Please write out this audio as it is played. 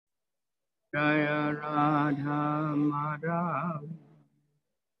Jaya Radha Madhava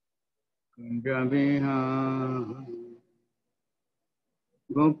Kunja Vihara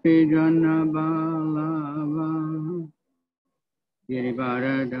Gopi Jana Balava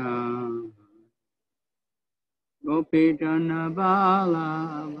Girivaradha Gopi Jana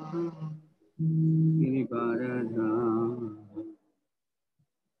Balava Girivaradha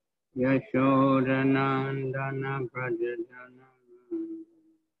Yashodanandana Prajajana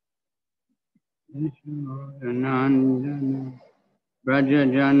Yashodanandana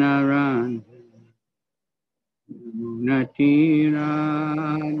Prajajana Natira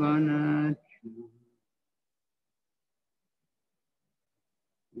Vanacha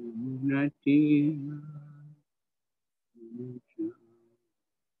Natira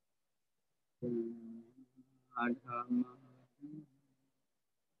Adhama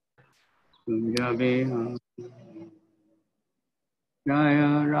Kunjabeha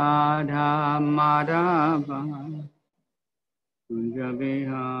Jaya Radha Madhava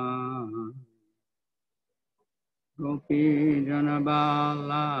Kunjabeha Gopi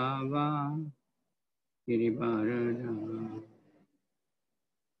Janabalava Girivarada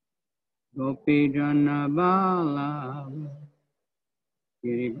Gopi Janabalava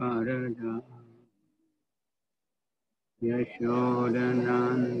Girivarada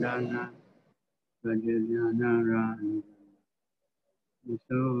Yashodanandana Prajajanaranda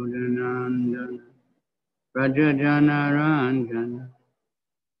Yashodanandana Prajajanarandana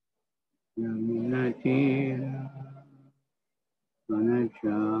Yamunatira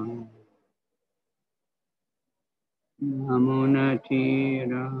Vanacha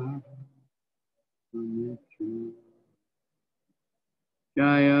Yamunatira Vanacha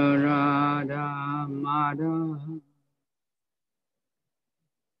Jaya Radha Madhava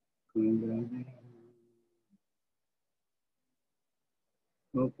Kunjabe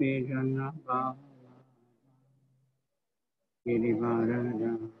Gopi Janabala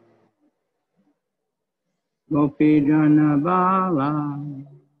Girivarada Gopi Janabala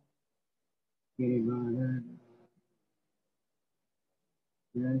Girivarada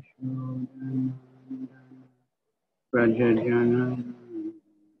Yashodanandana Prajajana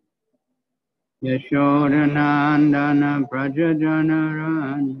Yashodanandana Prajajana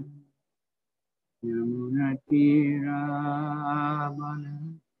Yamunatira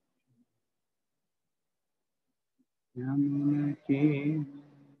Yamunatira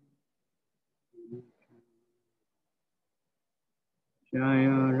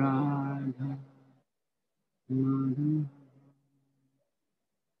Jaya Radha Madhava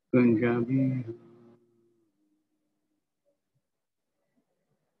Kunjabi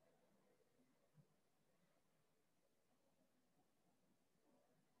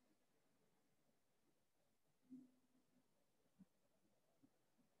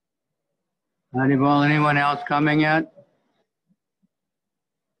Adi-lila, anyone else coming yet?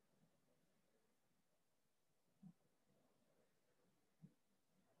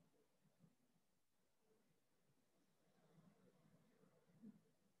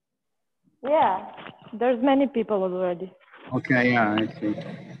 Yeah, there's many people already. Okay, yeah, I see.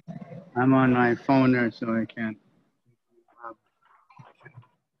 I'm on my phone there, so I can't.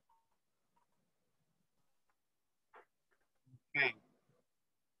 Okay,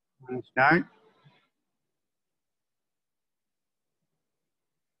 want to start?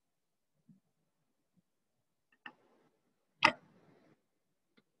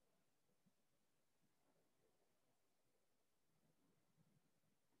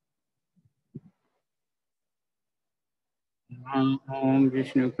 Om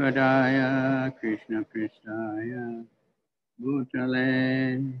Vishnu Padaya Krishna Pristaya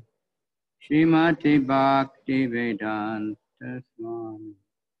Bhutale Shrimati Bhakti Vedanta Swami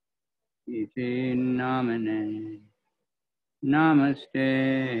Iti Namane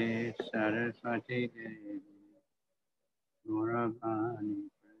Namaste Saraswati Devi Gauravani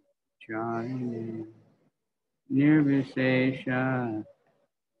Charini Nirvisesha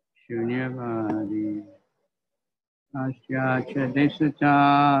Shunyavadi Asyacha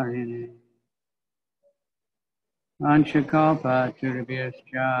Desatarini Anchakalpa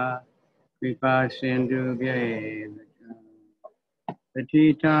Turabhyascha Kripa Sindhubhya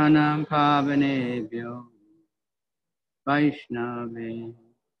Patitanam Pavanebhyo Vaishnave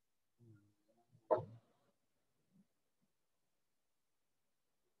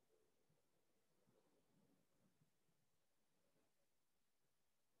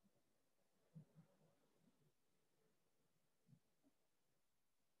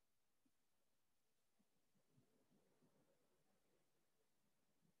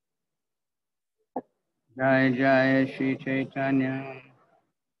Jai Jai Shri Chaitanya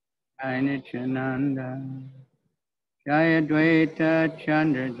Jai Nityananda, Jai Advaita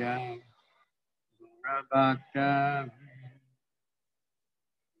Chandra Jai, Gaura Bhakta.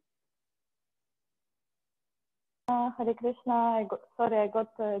 Hare Krishna, sorry, I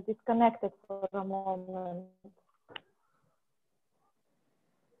got disconnected for a moment.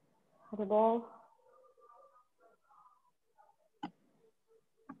 Hare Bol.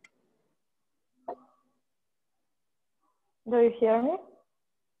 Do you hear me?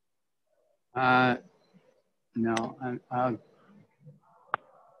 No, I'll.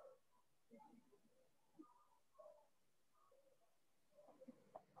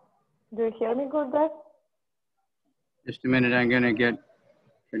 Do you hear me good there? Just a minute, I'm going to get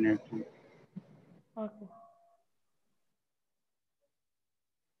connected. Okay.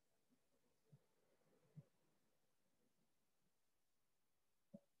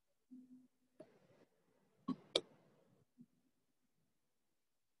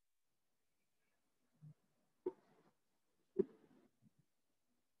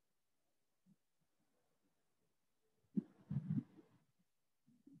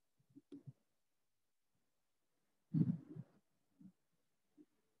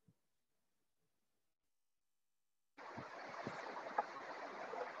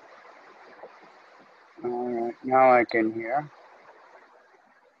 All right, now I can hear.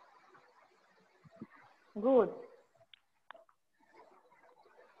 Good.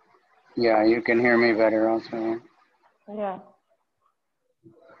 Yeah, you can hear me better also. Yeah.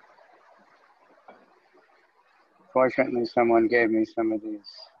 Fortunately, someone gave me some of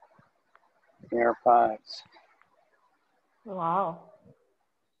these AirPods. Wow.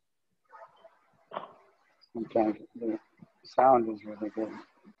 Sometimes the sound is really good.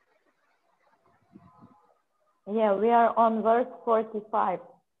 Yeah, we are on verse 45.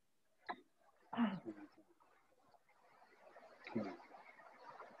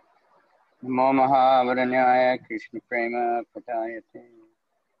 Namo Mahavaranyaya Krishna Prema Patayate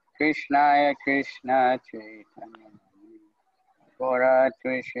Krishnaya Krishna Chaitanya Gaura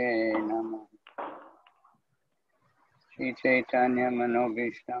Tvishe Nama Shri Chaitanya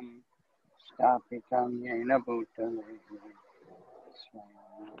Manobhishtam Stapitam Yena Bhutale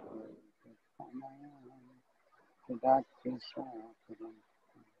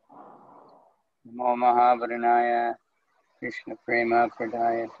Namo Mahavaranyaya Krishna Prema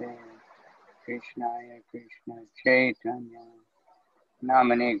Pradayate Krishnaya Krishna Chaitanya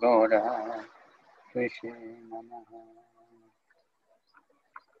Namani Gaura Tvishe Namaha.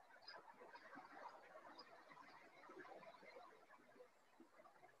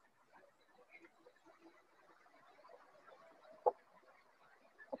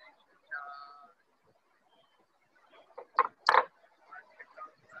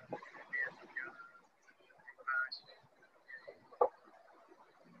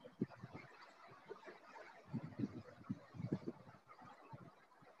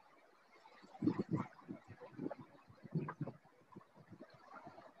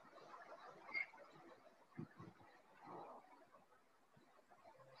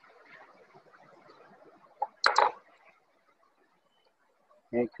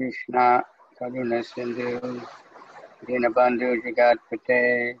 Hey Krishna, Karuna Sindhu, Dinabandhu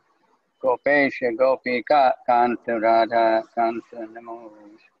Jagatpate, Gopesha Gopika Kanta Radha Kanta Namo.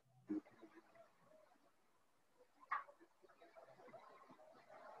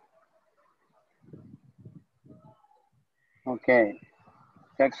 Okay,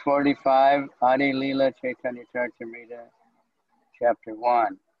 text 45, Adi-lila Chaitanya-charitamrita, chapter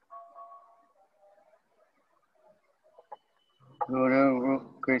 1. Guru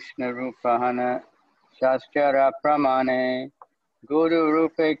Krishna Rupahana Shastrara Pramane Guru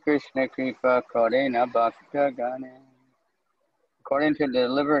Rupe Krishna Kripa Karena Bhakta Gane. According to the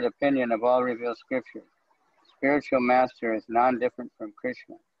deliberate opinion of all revealed scripture, spiritual master is non-different from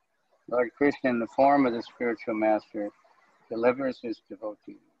Krishna. Lord Krishna, in the form of the spiritual master, delivers his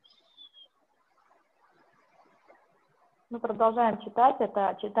devotees. Мы продолжаем читать.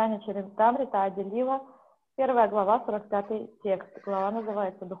 Это Чайтанья-чаритамрита, Ади-лила, 1 глава, 45 текст. Глава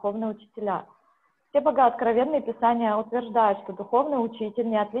называется «Духовные учителя». Все богооткровенные писания утверждают, что духовный учитель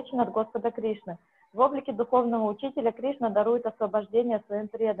не отличен от Господа Кришны. В облике духовного учителя Кришна дарует освобождение своим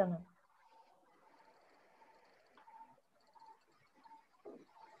преданным.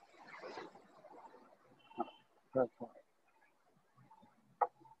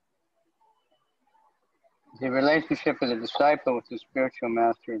 The relationship of the disciple with the spiritual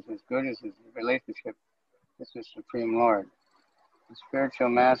master is as good as his relationship with the Supreme Lord. The spiritual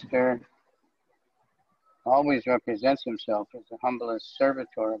master always represents himself as the humblest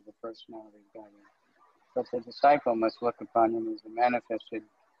servitor of the personality of God. But the disciple must look upon him as the manifested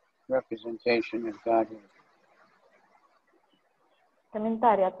representation of Godhead.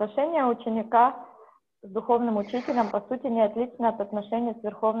 Комментарий. Отношение ученика с духовным учителем по сути не отлично от отношения с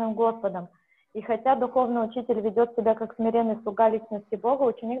Верховным Господом. И хотя духовный учитель ведет себя как смиренный слуга личности Бога,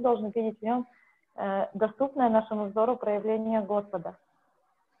 ученик должен видеть в нем доступное нашему взору проявление Господа.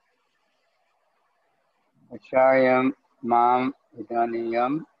 Acharyam mam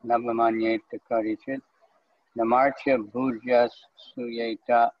idaniyam navamanyeta karichit namarcha bhujas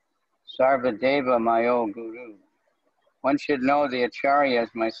suyeta sarvadeva mayo guru. One should know the Acharya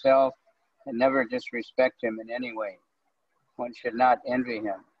as myself and never disrespect him in any way. One should not envy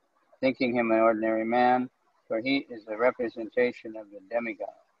him, thinking him an ordinary man, for he is the representation of the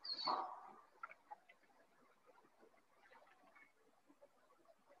demigods.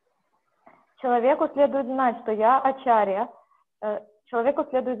 Человеку следует знать, что я Ачарья. Человеку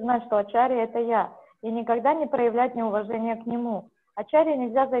следует знать, что Ачарья — это я, и никогда не проявлять неуважения к нему. Ачарье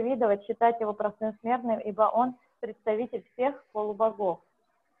нельзя завидовать, считать его простым смертным, ибо он представитель всех полубогов.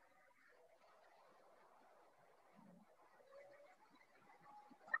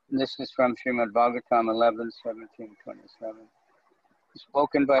 This is from Srimad Bhagavatam 11:17-27.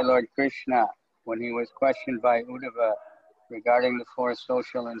 Spoken by Lord Krishna when he was questioned by Uddhava regarding the four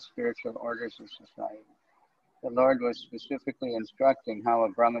social and spiritual orders of society. The Lord was specifically instructing how a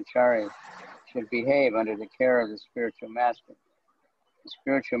brahmachari should behave under the care of the spiritual master. The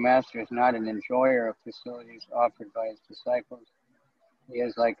spiritual master is not an enjoyer of facilities offered by his disciples. He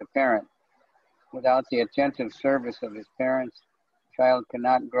is like a parent. Without the attentive service of his parents, child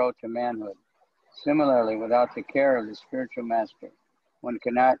cannot grow to manhood. Similarly, without the care of the spiritual master, one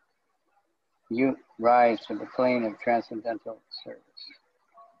cannot rise to the plane of transcendental service.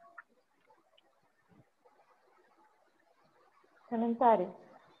 Комментарий.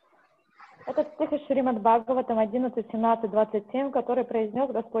 Этот стих из Шримад Бхагаватам 11.17.27, который произнес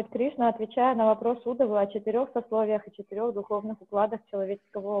Господь Кришна, отвечая на вопрос Уддавы о 4 сословиях и 4 духовных укладах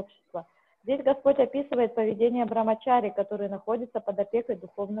человеческого общества. Здесь Господь описывает поведение брамачари, который находится под опекой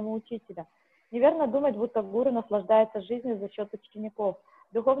духовного учителя. Неверно думать, будто гуру наслаждается жизнью за счет учеников.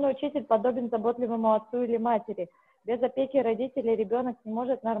 Духовный учитель подобен заботливому отцу или матери. Без опеки родителей ребенок не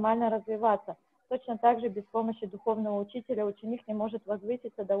может нормально развиваться. Точно так же без помощи духовного учителя ученик не может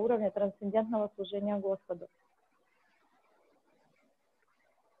возвыситься до уровня трансцендентного служения Господу.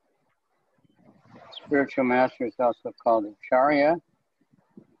 Spiritual master is also called Acharya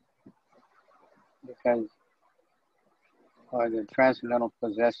because, or the transcendental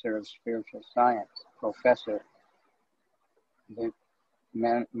possessor of spiritual science, professor. The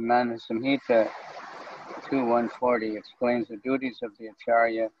Manasamhita 2.140 explains the duties of the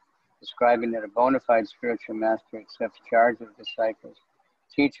Acharya, describing that a bona fide spiritual master accepts charge of disciples,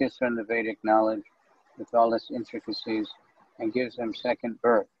 teaches from the Vedic knowledge with all its intricacies, and gives them second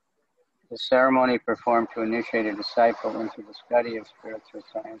birth. The ceremony performed to initiate a disciple into the study of spiritual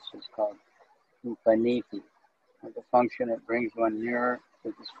science is called Upaniti, and the function it brings one nearer to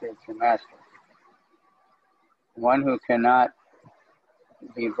the spiritual master. One who cannot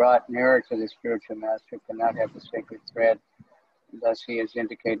be brought nearer to the spiritual master cannot have the sacred thread. Thus, he is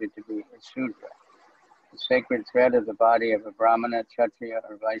indicated to be a Shudra. The sacred thread of the body of a Brahmana, Kshatriya,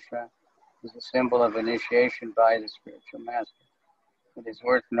 or Vaishya is a symbol of initiation by the spiritual master. It is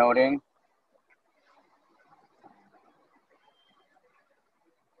worth noting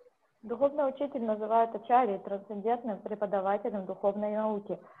Духовный учитель называют ачарьей, трансцендентным преподавателем духовной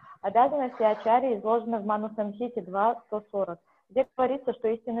науки. Обязанности ачарьи изложены в Манусамхите 2.140, где говорится, что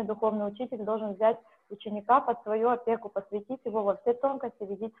истинный духовный учитель должен взять ученика под свою опеку, посвятить его во все тонкости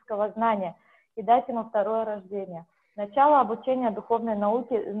ведического знания и дать ему второе рождение. Начало обучения духовной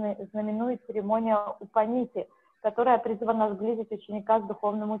науки знаменует церемония Упанити, которая призвана сблизить ученика с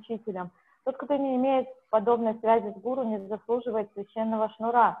духовным учителем. Тот, кто не имеет подобной связи с гуру, не заслуживает священного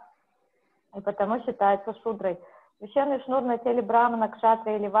шнура и потому считается шудрой. Священный шнур на теле брамана,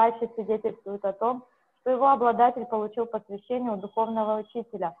 кшатры или вайши свидетельствует о том, что его обладатель получил посвящение у духовного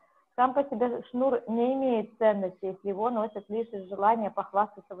учителя. Сам по себе шнур не имеет ценности, если его носят лишь из желания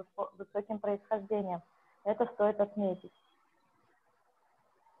похвастаться высоким происхождением. Это стоит отметить.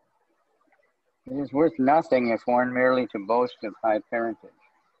 it is worth nothing if worn merely to boast of high parentage.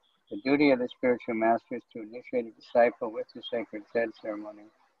 The duty of the spiritual master is to initiate a disciple with the sacred thread ceremony,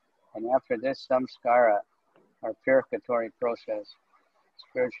 and after this samskara, or purificatory process, the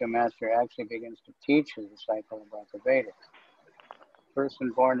spiritual master actually begins to teach his disciple about the Vedas. A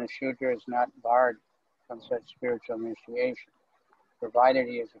person born a Shudra is not barred from such spiritual initiation, provided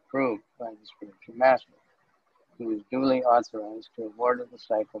he is approved by the spiritual master, who is duly authorized to award a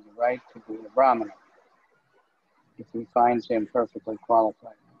disciple the right to be a Brahmana, if he finds him perfectly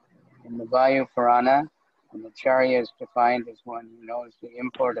qualified. In the Vayu Purana, an acharya is defined as one who knows the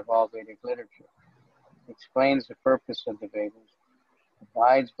import of all Vedic literature, explains the purpose of the Vedas,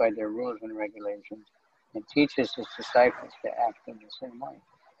 abides by their rules and regulations, and teaches his disciples to act in the same way.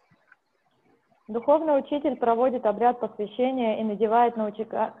 Духовный учитель проводит обряд посвящения и надевает на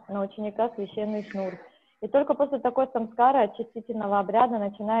ученика священный шнур. И только после такой самскары очистительного обряда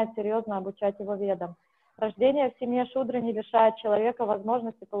начинает серьезно обучать его ведам. Рождение в семье шудры не лишает человека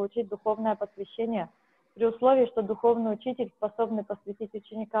возможности получить духовное посвящение, при условии, что духовный учитель, способный посвятить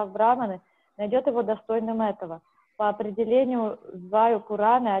ученика в браманы, найдет его достойным этого. По определению Ваю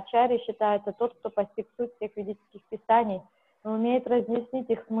Пураны, ачарьей считается тот, кто постиг суть всех ведических писаний и умеет разъяснить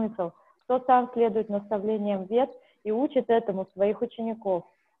их смысл, кто сам следует наставлениям вед и учит этому своих учеников.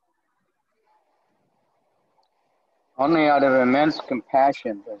 Only out of immense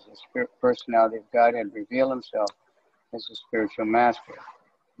compassion does the spirit personality of Godhead reveal himself as a spiritual master.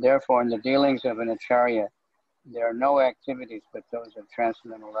 Therefore, in the dealings of an acharya, there are no activities but those of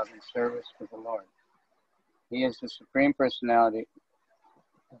transcendental love and service to the Lord. He is the supreme personality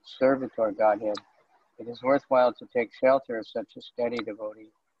of servitor Godhead. It is worthwhile to take shelter of such a steady devotee,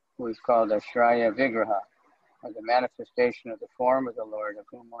 who is called Ashraya Vigraha, or the manifestation of the form of the Lord, of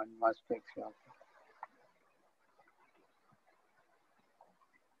whom one must take shelter.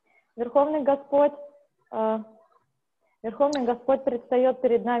 Верховный Господь предстает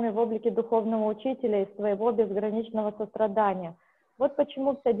перед нами в облике духовного учителя из своего безграничного сострадания. Вот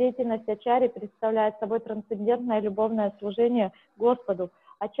почему вся деятельность ачарьи представляет собой трансцендентное любовное служение Господу.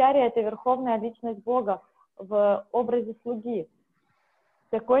 Ачарья — это верховная личность Бога в образе слуги.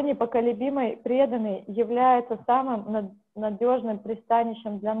 Такой непоколебимый преданный является самым надежным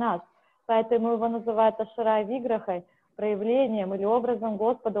пристанищем для нас, поэтому его называют Ашрай Виграхой, проявлением или образом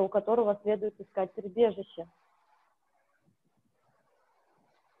Господа, у которого следует искать прибежище.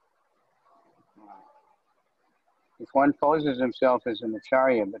 If one poses himself as an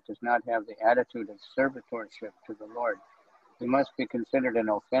acharya but does not have the attitude of servitorship to the Lord, he must be considered an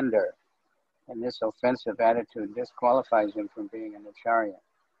offender, and this offensive attitude disqualifies him from being an acharya.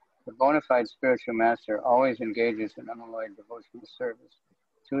 The bona fide spiritual master always engages in unalloyed devotional service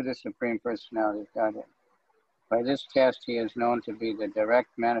to the Supreme Personality of Godhead. By this test, he is known to be the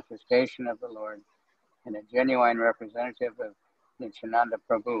direct manifestation of the Lord and a genuine representative of Nityananda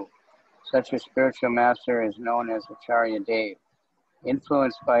Prabhu. Such a spiritual master is known as Acharya Dev.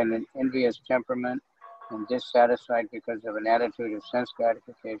 Influenced by an envious temperament and dissatisfied because of an attitude of sense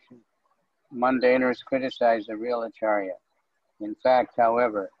gratification, mundaners criticize the real Acharya. In fact,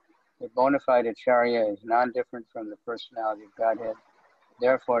 however, a bona fide Acharya is non-different from the personality of Godhead.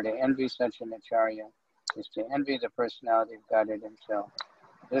 Therefore, to envy such an Acharya is to envy the personality of Godhead himself.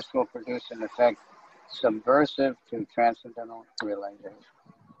 This will produce an effect subversive to transcendental realization.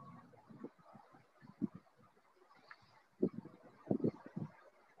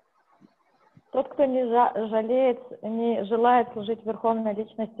 Тот, кто не желает служить верховной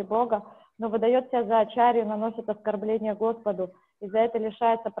личности Бога, но выдает себя за ачарью, наносит оскорбление Господу, и за это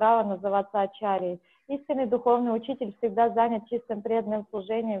лишается права называться ачарьей. Истинный духовный учитель всегда занят чистым преданным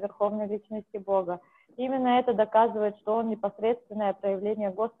служением верховной личности Бога. Именно это доказывает, что он непосредственное проявление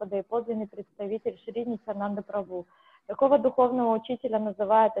Господа и подлинный представитель Шри Нитьянанда Прабху. Такого духовного учителя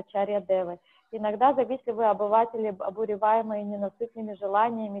называют Ачарья Девой. Иногда завистливые обыватели, обуреваемые ненасытными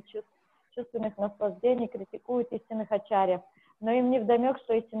желаниями чувственных наслаждений, критикуют истинных ачарьев. Но им невдомек,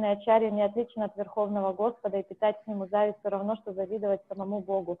 что истинный ачарья не отличен от Верховного Господа, и питать к нему зависть все равно, что завидовать самому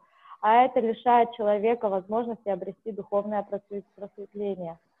Богу. А это лишает человека возможности обрести духовное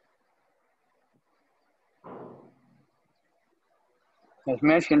просветление. As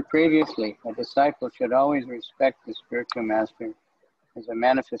mentioned previously, a disciple should always respect the spiritual master as a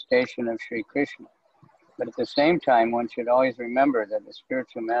manifestation of Sri Krishna. But at the same time, one should always remember that the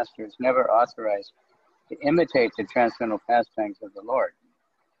spiritual master is never authorized to imitate the transcendental pastimes of the Lord.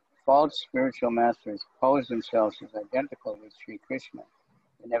 False spiritual masters pose themselves as identical with Sri Krishna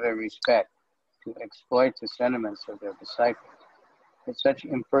in every respect to exploit the sentiments of their disciples. But such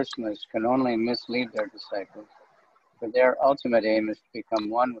impersonalists can only mislead their disciples, for their ultimate aim is to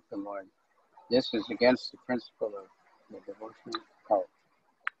become one with the Lord. This is against the principle of the devotional cult.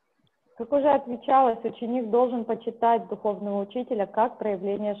 Как уже отмечалось, ученик должен почитать духовного учителя как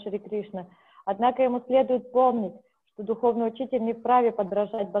проявление Шри Кришны. Однако ему следует помнить, что духовный учитель не вправе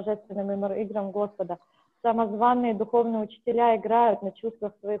подражать божественным играм Господа. Самозванные духовные учителя играют на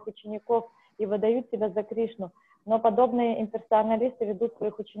чувствах своих учеников и выдают себя за Кришну. Но подобные имперсоналисты ведут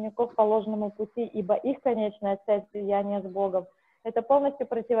своих учеников по ложному пути, ибо их конечная цель — слияние с Богом. Это полностью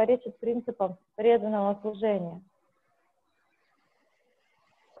противоречит принципам преданного служения.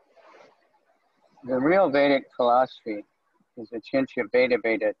 The real Vedic philosophy is the Chincha Veda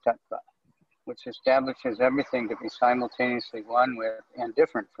Veda Tattva, which establishes everything to be simultaneously one with and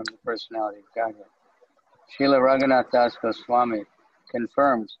different from the personality of Godhead. Srila Raghunath Das Goswami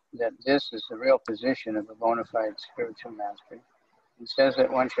confirms that this is the real position of a bona fide spiritual master, and says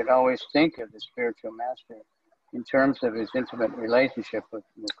that one should always think of the spiritual master in terms of his intimate relationship with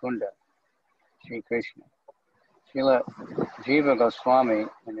Mukunda, Sri Krishna. Srila Jiva Goswami,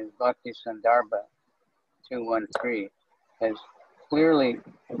 in his Bhakti Sandarbha 213, has clearly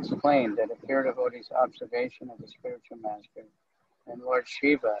explained that a pure devotee's observation of the spiritual master and Lord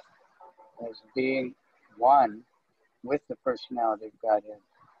Shiva as being one with the personality of Godhead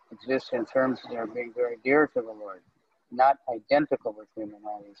exists in terms that are being very dear to the Lord, not identical with him in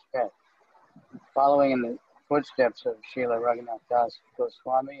all respects. Following in the footsteps of Srila Raghunath Das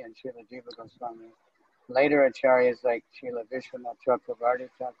Goswami and Srila Jiva Goswami, later acharyas like Srila Vishwanath Chakravarti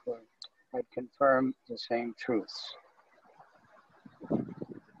Thakur had confirmed the same truths.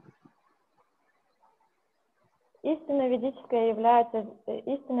 Истинно ведической является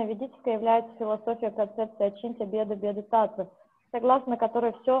философия концепции Ачинтя Беда Беды Татвы, согласно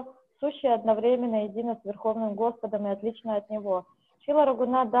которой все сущее одновременно едино с Верховным Господом и отлично от Него. Шрила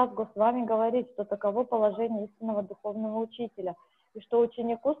Рагунат Дас Госвами говорит, что таково положение истинного духовного учителя, и что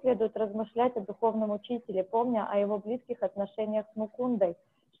ученику следует размышлять о духовном учителе, помня о его близких отношениях с Мукундой,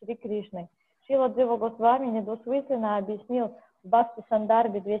 Шри Кришной. Шрила Джива Госвами недвусмысленно объяснил в Бхакти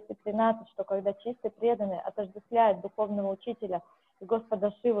Сандарбе 213, что когда чистый преданный отождествляет духовного учителя и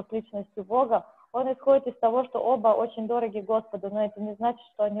Господа Шиву с личностью Бога, он исходит из того, что оба очень дороги Господу, но это не значит,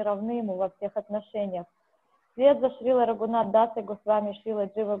 что они равны ему во всех отношениях. Вслед за Шрилой Рагунат Дасой Госвами,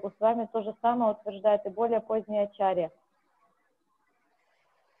 Шрилой Джива Госвами то же самое утверждает и более поздние ачарья.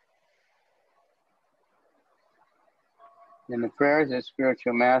 In the prayers of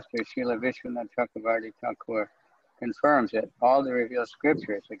spiritual master Srila Vishwanath Chakravarti Thakur confirms that all the revealed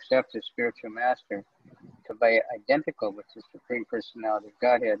scriptures except the spiritual master to be identical with the Supreme Personality of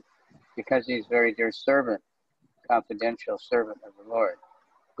Godhead because he is very dear servant, confidential servant of the Lord.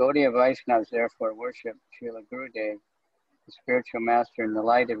 Gaudiya Vaishnavas therefore worship Srila Gurudev, the spiritual master, in the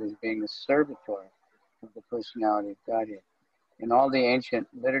light of his being the servitor of the Personality of Godhead. In all the ancient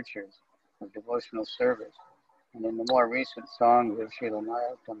literatures of devotional service, and in the more recent songs of Srila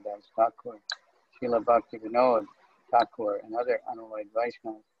Narottam Das Thakur, Srila Bhakti Vinod Thakur, and other unalloyed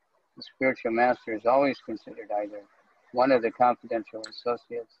Vaishnavas, the spiritual master is always considered either one of the confidential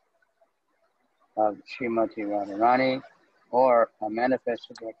associates of Srimati Radharani or a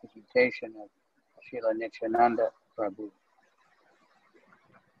manifested representation of Srila Nityananda Prabhu.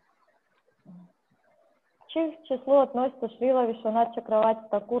 К числу относится Шрила Вишванат Чакравати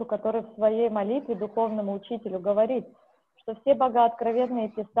Такур, который в своей молитве духовному учителю говорит, что все богооткровенные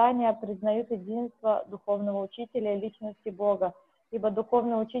писания признают единство духовного учителя и личности Бога, ибо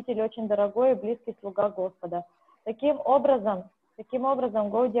духовный учитель очень дорогой и близкий слуга Господа. Таким образом,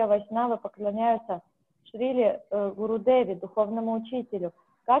 Гаудия Вайшнавы поклоняются Шриле Гурудеве, духовному учителю,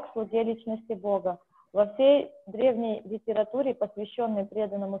 как слуге личности Бога. Во всей древней литературе, посвященной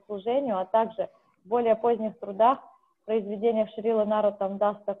преданному служению, а также в более поздних трудах, произведениях Шрила Нароттам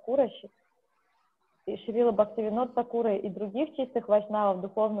Дас Такура, Шрила Бхактивинод Такура и других чистых вайшнавов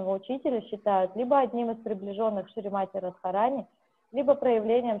духовного учителя считают либо одним из приближенных Шримати Радхарани, либо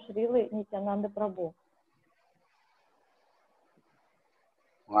проявлением Шрилы Нитянанды Прабху.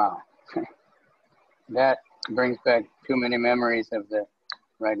 Wow. That brings back too many memories of the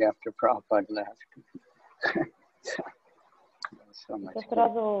right after Prabhupada left. So much. Это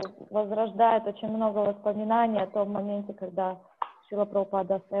сразу возрождает очень много воспоминаний о том моменте, когда Шрила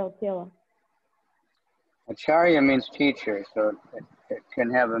Прабхупада оставил тело. Acharya means teacher, so it can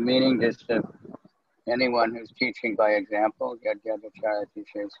have a meaning just of anyone who's teaching by example. Acharya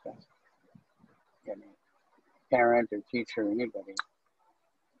teaches any parent or teacher, anybody.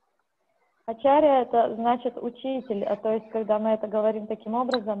 Ачарья — это значит учитель, то есть, когда мы это говорим таким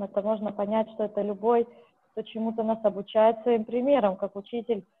образом, это можно понять, что это любой, кто чему-то нас обучает своим примером, как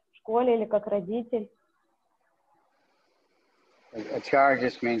учитель в школе или как родитель. Achar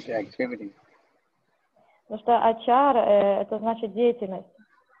just means activity. Потому что ачар — это значит деятельность.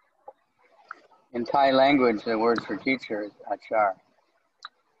 In Thai language, the word for teacher is achar.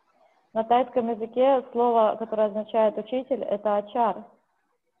 На тайском языке слово, которое означает учитель, это ачар.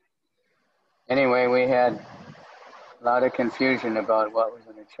 Anyway, we had a lot of confusion about what was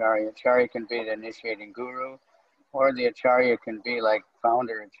an acharya. Acharya can be the initiating guru, or the acharya can be like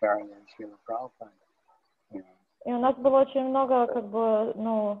founder acharya in Srila Prabhupada. И у нас было очень много,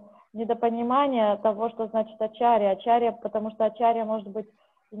 недопонимания того, что значит ачарья. Ачарья, потому что ачарья может быть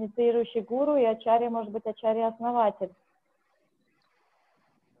инициирующий гуру, и ачарья может быть ачарья-основатель.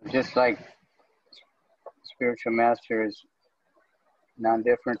 Just like spiritual master is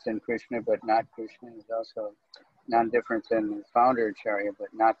non-different in Krishna, but not Krishna, is also non-different in the founder acharya,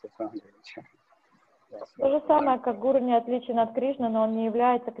 but not the founder acharya. То же самое, как гуру не отличен от Кришны, но он не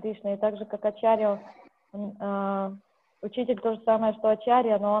является Кришной, и так же, как ачарья, учитель то же самое, что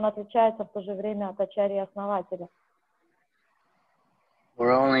ачарья, но он отличается в то же время от ачарьи-основателя.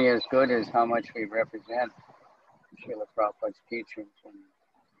 We're only as good as how much we represent Srila Prabhupada's teachings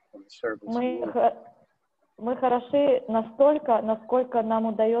and the service. Мы хороши настолько, насколько нам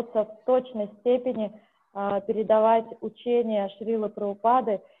удается в точной степени передавать учения Шрилы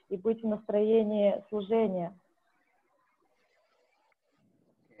Прабхупады и быть в настроении служения.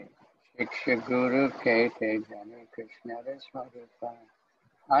 Shiksha Guru Kete Janu Krishna Swarupa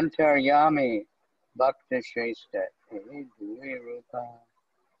Antaryami Bhakta Shrestha Dui Rupa.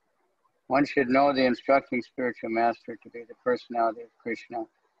 One should know the instructing spiritual master to be the personality of Krishna.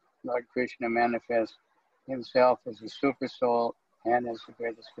 Lord Krishna manifests himself as the super soul and as the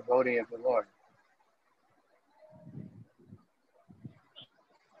greatest devotee of the Lord.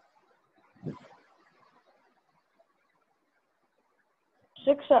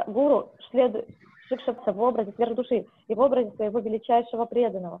 Шикша гуру шикшаться в образе сверхдуши и в образе своего величайшего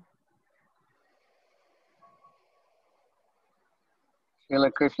преданного. Srila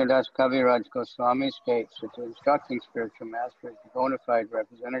Krishnadas Kaviraj Goswami states that the instructing spiritual master is the bona fide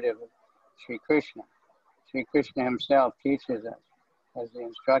representative of Sri Krishna. Sri Krishna himself teaches us as the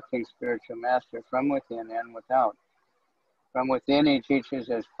instructing spiritual master from within and without. From within he teaches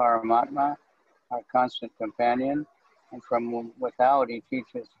as Paramatma, our constant companion, and from without he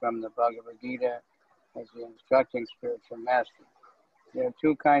teaches from the Bhagavad Gita as the instructing spiritual master. There are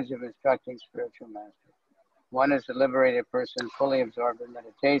two kinds of instructing spiritual masters. One is the liberated person fully absorbed in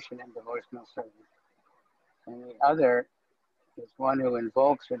meditation and devotional service. And the other is one who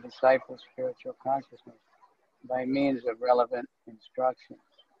invokes a disciple's spiritual consciousness by means of relevant instructions.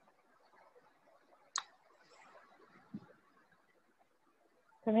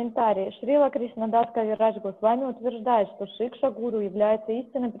 Комментарий. Шрила Кришнадас Кавирадж Госвами утверждает, что Шикша Гуру является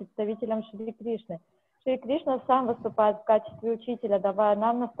истинным представителем Шри Кришны. Шри Кришна сам выступает в качестве учителя, давая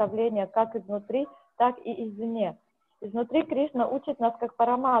нам наставления как изнутри, так и извне. Изнутри Кришна учит нас как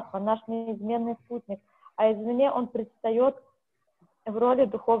Параматма, наш неизменный спутник, а извне он предстает в роли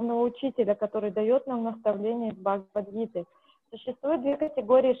духовного учителя, который дает нам наставления из Бхагавад-гиты. Существует две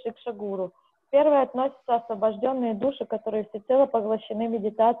категории Шикша-гуру. К первой относятся освобожденные души, которые всецело поглощены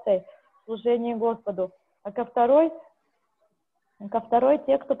медитацией, служением Господу, а ко второй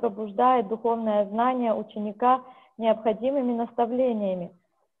те, кто пробуждает духовное знание ученика необходимыми наставлениями.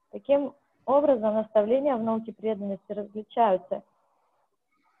 Таким образом, наставления в науке преданности различаются.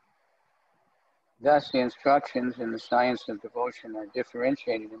 Thus, the instructions in the science of devotion are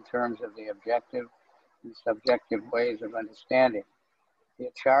differentiated in terms of the objective and subjective ways of understanding. The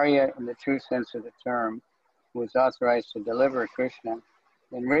acharya, in the true sense of the term, who is authorized to deliver Krishna,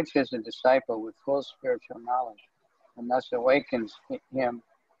 enriches a disciple with full spiritual knowledge and thus awakens him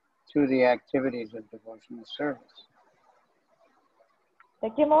to the activities of devotional service.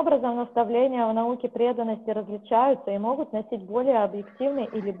 Таким образом, наставления в науке преданности различаются и могут носить более объективный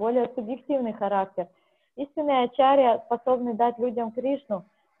или более субъективный характер. Истинный ачарья, способный дать людям Кришну,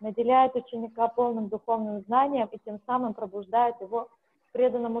 наделяет ученика полным духовным знанием и тем самым пробуждает его к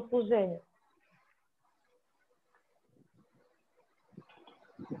преданному служению.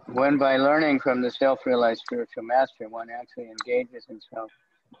 When by learning from the self-realized spiritual master, one actually engages himself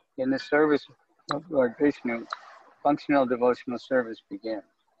in the service of Lord Vishnu, functional devotional service begins.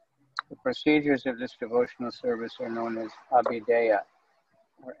 The procedures of this devotional service are known as abhideya,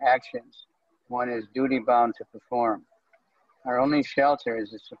 or actions one is duty-bound to perform. Our only shelter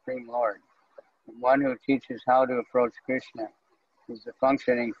is the Supreme Lord, and one who teaches how to approach Krishna is the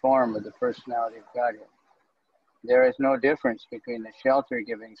functioning form of the personality of Godhead. There is no difference between the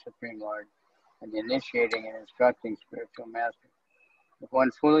shelter-giving Supreme Lord and the initiating and instructing spiritual master. If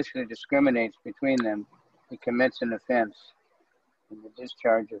one foolishly discriminates between them, he commits an offense in the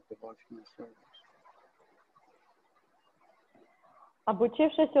discharge of devotional service.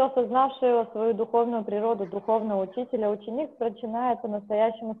 Обучившись и осознавший свою духовную природу духовного учителя, ученик начинает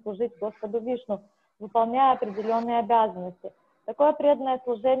по-настоящему служить Господу Вишну, выполняя определенные обязанности. Такое преданное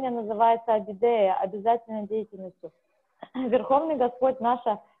служение называется абидея, обязательной деятельностью. Верховный Господь —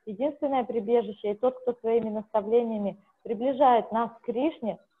 наше единственное прибежище, и тот, кто своими наставлениями приближает нас к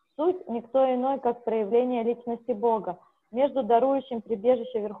Кришне, суть никто иной, как проявление личности Бога. Между дарующим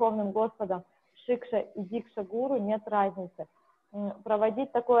прибежище Верховным Господом Шикша и Дикша Гуру нет разницы.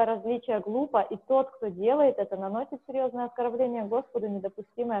 проводить такое различие глупо, и тот, кто делает это, наносит серьезное оскорбление Господу,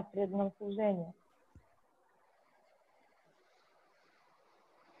 недопустимое в преданном служении.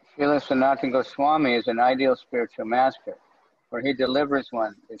 Srila Sanatana Swami is an ideal spiritual master, for he delivers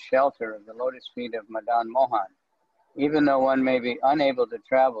one the shelter of the lotus feet of Madan Mohan, even though one may be unable to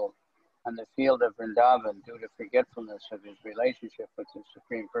travel on the field of Vrindavan due to forgetfulness of his relationship with the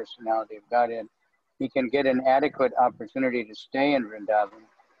Supreme Personality of Godhead. He can get an adequate opportunity to stay in Vrindavan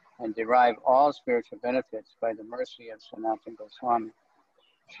and derive all spiritual benefits by the mercy of Sanatana Goswami.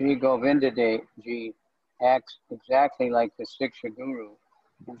 Sri Govinda Ji acts exactly like the Siksha Guru,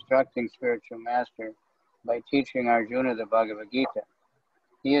 instructing spiritual master by teaching Arjuna the Bhagavad Gita.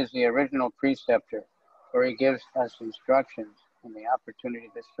 He is the original preceptor, for he gives us instructions and the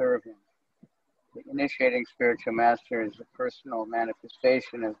opportunity to serve him. The initiating spiritual master is a personal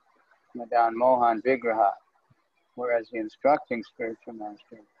manifestation of Madan Mohan Vigraha, whereas the instructing spiritual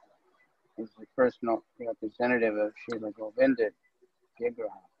master is the personal representative of Srila Govinda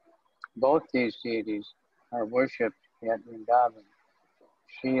Vigraha. Both these deities are worshipped at Vrindavan.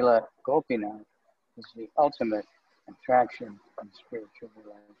 Srila Gopinath is the ultimate attraction in spiritual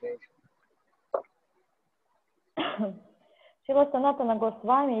realization. Шрила Санатана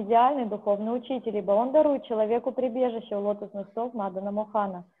Госвами – идеальный духовный учитель, ибо он дарует человеку прибежище у лотосных стоп Мадана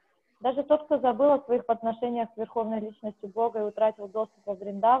Мохана. Даже тот, кто забыл о своих отношениях с Верховной Личностью Бога и утратил доступ в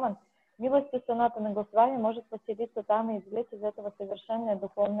Вриндаван, милостью Санатана Госвами может поселиться там и извлечь из этого совершенное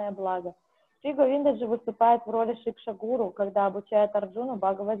духовное благо. Шри Говиндаджи выступает в роли Шикша-гуру, когда обучает Арджуну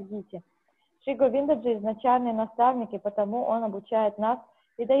Бхагавад-гите. Шри Говиндаджи изначальный наставник, и потому он обучает нас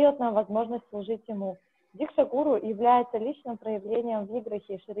и дает нам возможность служить ему. Дикша-гуру является личным проявлением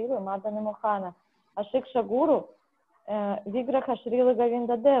виграхи Шрилы Маданы Мохана, а Шикша-гуру виграха Шрилы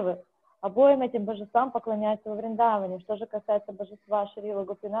Говинда-девы. Обоим этим божествам поклоняются во Вриндаване. Что же касается божества Шрилы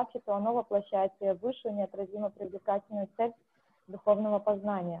Гопинатхи, то оно воплощает в себе высшую неотразимо привлекательную цель духовного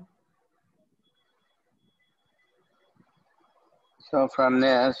познания. So from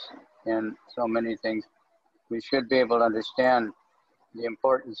this and so many things, we should be able to understand the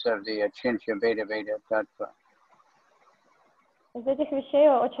importance of the Achintya Veda Veda Tattva. Из этих вещей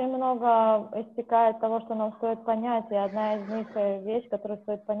очень много истекает того, что нам стоит понять, и одна из них вещь, которую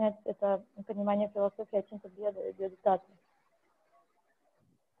стоит понять, это понимание философии Ачинтя Веда Татвы.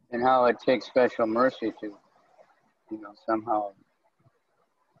 And how it takes special mercy to, somehow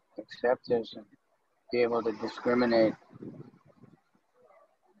accept this and be able to discriminate.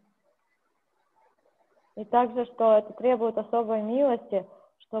 И также, что это требует особой милости,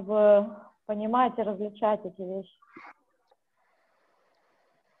 чтобы понимать и различать эти вещи.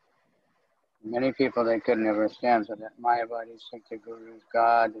 Many people, they couldn't understand, so that Mayavadis think the Guru is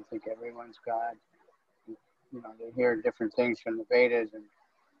God, they think everyone's God. They hear different things from the Vedas and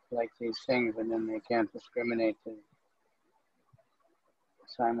like these things, and then they can't discriminate the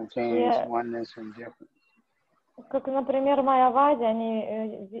simultaneous oneness and difference. Как, например, майявади,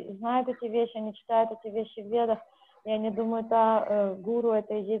 они знают эти вещи, они читают эти вещи в Ведах, и они думают, гуру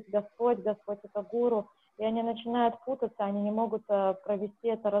это и есть Господь, Господь это гуру, и они начинают путаться, они не могут провести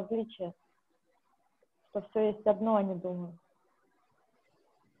это различие, что все есть одно, они думают.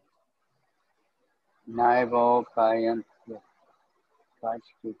 Naivo kayantra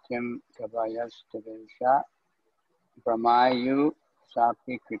pachkitim kavayastadesha brahmayu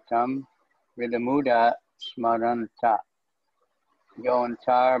sapikritam ridamuda smaranta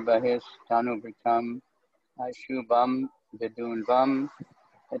yontar bahis tanubritam ashubam vidunvam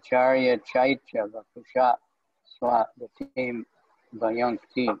acharya chaitya vapusha swavatim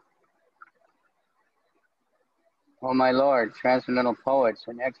vayankti. O my Lord, transcendental poets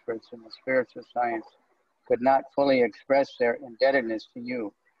and experts in the spiritual science could not fully express their indebtedness to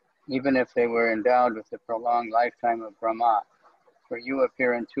you, even if they were endowed with the prolonged lifetime of Brahma, for you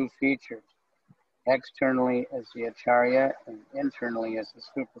appear in two features, externally as the Acharya and internally as the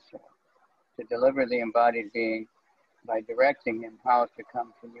Supersoul, to deliver the embodied being by directing him how to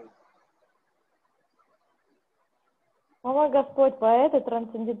come to you. О мой Господь, поэты,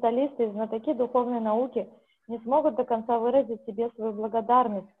 трансценденталисты и знатоки духовной науки не смогут до конца выразить тебе свою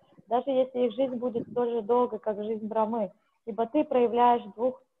благодарность, даже если их жизнь будет столь же долгой, как жизнь Брамы, ибо ты проявляешься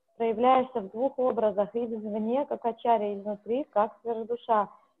в двух образах, извне, как Ачарья, изнутри, как сверхдуша,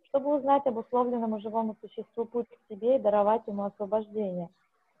 чтобы узнать об условленному живому существу путь к тебе и даровать ему освобождение.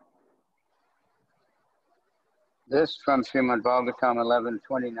 This from Srimad Bhagavatam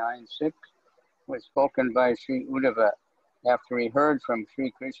 11:29-6 was spoken by Sri Uddhava after he heard from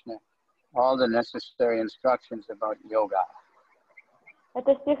Sri Krishna all the necessary instructions about yoga.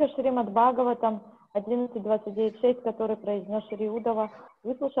 Это стих из Шримад Бхагаватам 11.29.6, который произнес Шри Удава,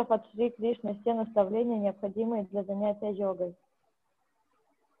 выслушав от Шри Кришны все наставления, необходимые для занятия йогой.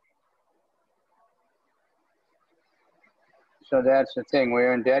 So that's the thing.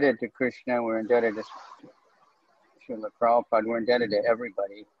 We're indebted to Krishna. We're indebted to Srila Prabhupada. We're indebted to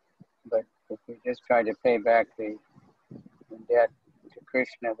everybody. But if we just try to pay back the debt to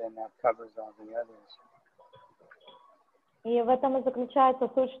Krishna, then that covers all the others. И в этом и заключается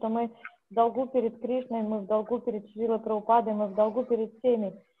суть, что мы в долгу перед Кришной, мы в долгу перед Шрилой Прабхупадой, мы в долгу перед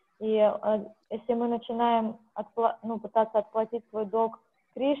всеми. И если мы начинаем пытаться отплатить свой долг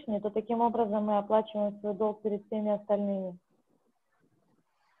Кришне, то таким образом мы оплачиваем свой долг перед всеми остальными.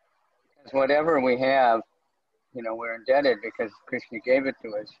 Whatever we have, we're indebted because Krishna gave it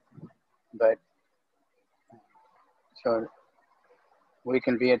to us. But so we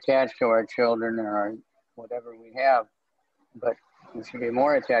can be attached to our children or whatever we have, but we should be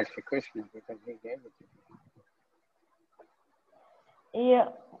more attached to Krishna because he gave it to us. И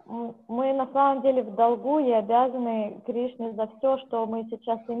мы на самом деле в долгу и обязаны Кришне за все, что мы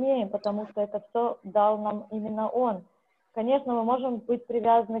сейчас имеем, потому что это все дал нам именно Он. Конечно, мы можем быть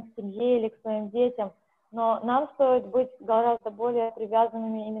привязаны к семье или к своим детям, но нам стоит быть гораздо более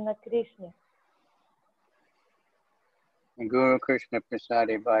привязанными именно к Кришне. Guru Krishna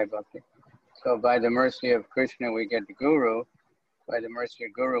Prasadi Bhai Bhakti. So by the mercy of Krishna we get the Guru, by the mercy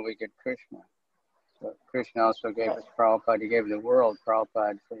of Guru we get Krishna. So Krishna also gave us Prabhupada, he gave the world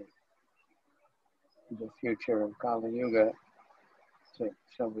Prabhupada for the future of Kali Yuga,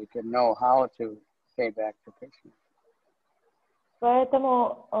 so we can know how to pay back to Krishna.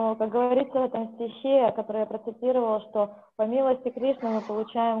 Поэтому, как говорится в этом стихе, который я процитировала, что по милости Кришны мы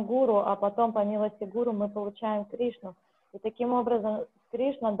получаем Гуру, а потом по милости Гуру мы получаем Кришну. И таким образом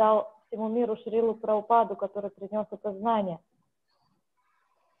Кришна дал всему миру Шрилу Прабхупаду, который принес это знание.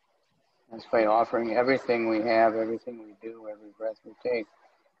 That's by offering everything we have, everything we do, every breath we take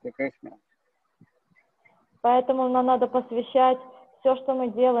to Krishna. Поэтому нам надо посвящать все, что мы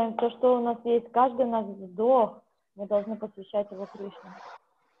делаем, все, что у нас есть, каждый наш вздох, мы должны посвящать его Кришне.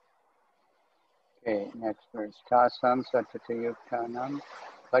 Okay, next verse. Tasam satatayuktanam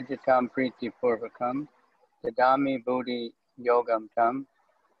bhajatam priti purvakam dadami buddhi yogam tam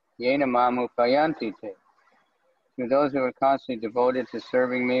yena mamu payanti te. To those who are constantly devoted to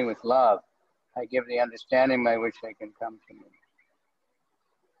serving me with love, I give the understanding by which they can come to me.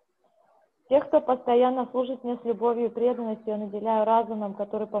 Тех, кто постоянно служит мне с любовью и преданностью, я наделяю разумом,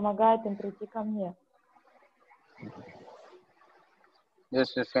 который помогает им прийти ко мне. This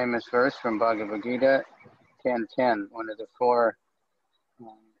is a famous verse from Bhagavad Gita 10.10, one of the four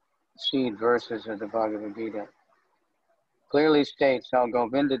seed verses of the Bhagavad Gita. Clearly states how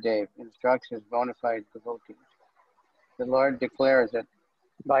Govinda Dev instructs his bona fide devotees. The Lord declares that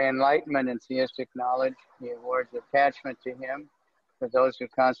by enlightenment and theistic knowledge, he awards attachment to him for those who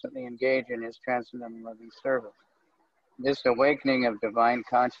constantly engage in his transcendental loving service. This awakening of divine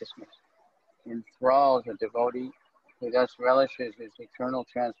consciousness enthralls a devotee who thus relishes his eternal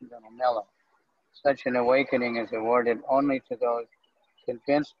transcendental mellow. Such an awakening is awarded only to those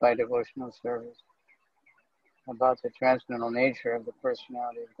convinced by devotional service about the transcendental nature of the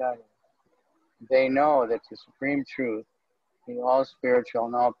personality of Godhead. They know that the supreme truth, the all-spiritual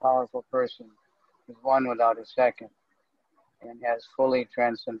and all-powerful person, is one without a second and has fully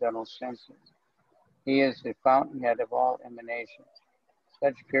transcendental senses. He is the fountainhead of all emanations.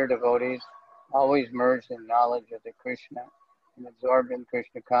 Such pure devotees, always merged in knowledge of the Krishna and absorbed in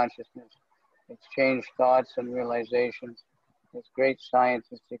Krishna consciousness, exchange thoughts and realizations as great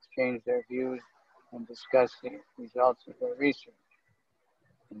scientists exchange their views and discuss the results of their research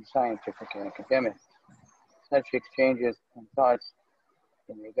in scientific and academic. Such exchanges and thoughts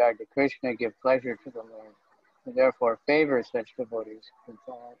in regard to Krishna give pleasure to the Lord, and therefore favors such devotees with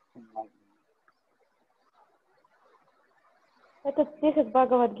all enlightenment. Этот стих из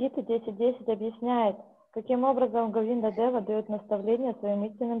Бхагавад-гиты 10.10 объясняет, каким образом Говинда Дева дает наставления своим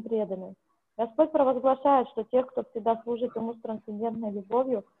истинным преданным. Господь провозглашает, что тех, кто всегда служит ему с трансцендентной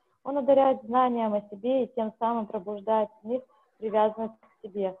любовью, он одаряет знанием о себе и тем самым пробуждает в них привязанность к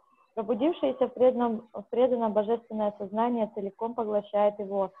себе. Пробудившееся в преданном божественное сознание целиком поглощает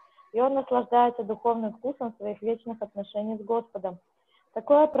его, и он наслаждается духовным вкусом своих вечных отношений с Господом.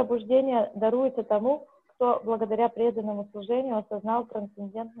 Такое пробуждение даруется тому, кто благодаря преданному служению осознал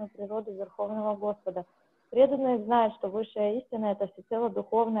трансцендентную природу Верховного Господа. Преданные знают, что высшая истина — это всецело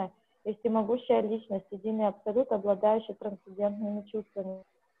духовная и всемогущая личность, единый абсолют, обладающий трансцендентными чувствами.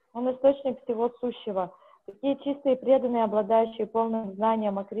 Он источник всего сущего. Такие чистые преданные, обладающие полным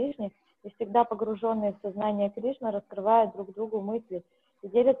знанием о Кришне и всегда погруженные в сознание Кришны, раскрывают друг другу мысли и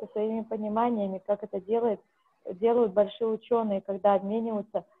делятся своими пониманиями, как это делают большие ученые, когда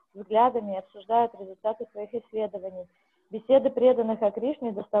обмениваются взглядами и обсуждают результаты своих исследований. Беседы преданных о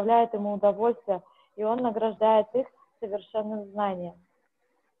Кришне доставляют ему удовольствие, и он награждает их совершенным знанием.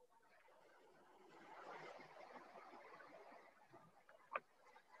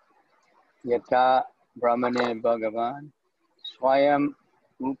 Yata Brahmane Bhagavan Swayam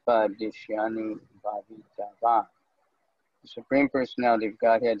Upadishyanu Bhavitavan. The Supreme Personality of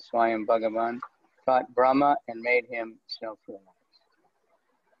Godhead, Swayam Bhagavan, taught Brahma and made him self-realized.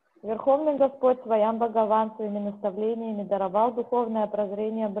 Верховный Господь Сваям Бхагаван своими наставлениями даровал духовное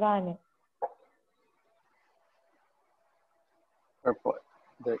прозрение Брахме. Purport.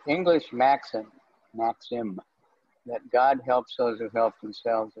 The English maxim that God helps those who help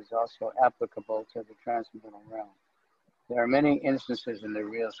themselves is also applicable to the transcendental realm. There are many instances in the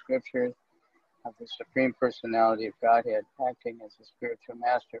real scriptures of the Supreme Personality of Godhead acting as a spiritual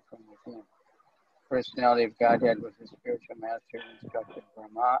master from within. The Personality of Godhead was the spiritual master who instructed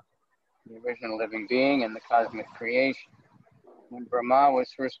Brahma, the original living being, in the cosmic creation. When Brahma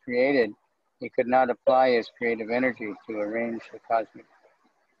was first created, he could not apply his creative energy to arrange the cosmic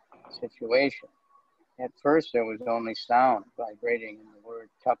situation. At first, there was only sound vibrating in the word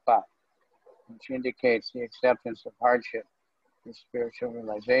tapa, which indicates the acceptance of hardship for spiritual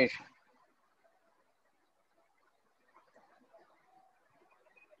realization.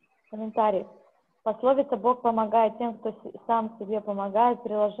 Комментарий. Пословица «Бог помогает тем, кто сам себе помогает»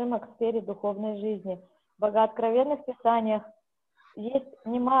 приложима к сфере духовной жизни. В богооткровенных писаниях есть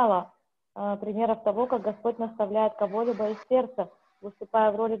немало примеров того, как Господь наставляет кого-либо из сердца,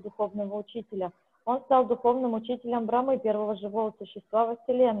 выступая в роли духовного учителя. Он стал духовным учителем Брамы, первого живого существа во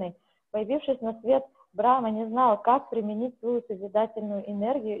Вселенной. Появившись на свет, Брахма не знал, как применить свою созидательную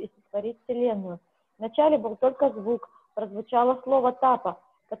энергию и сотворить Вселенную. Вначале был только звук, прозвучало слово «тапа»,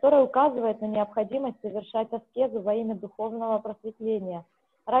 которое указывает на необходимость совершать аскезу во имя духовного просветления.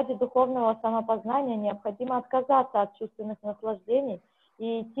 Ради духовного самопознания необходимо отказаться от чувственных наслаждений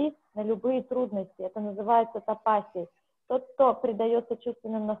и идти на любые трудности. Это называется тапасией. Тот, кто предается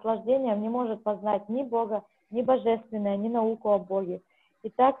чувственным наслаждениям, не может познать ни Бога, ни Божественное, ни науку о Боге.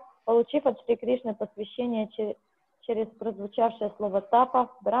 Итак, получив от Шри Кришны посвящение через прозвучавшее слово «тапа»,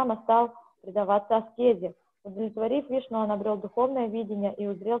 Брахма стал предаваться аскезе. Удовлетворив Вишну, он обрел духовное видение и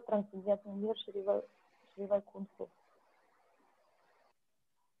узрел трансцендентный мир Шри Вайкунтху.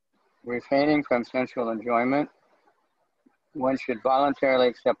 Refraining from sensual enjoyment, one should voluntarily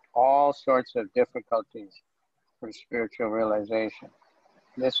accept all sorts of difficulties for spiritual realization.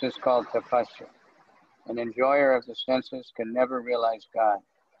 This is called tapasya. An enjoyer of the senses can never realize God,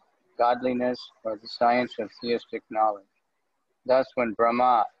 godliness, or the science of theistic knowledge. Thus, when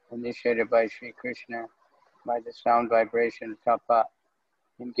Brahma, initiated by Sri Krishna by the sound vibration tapa,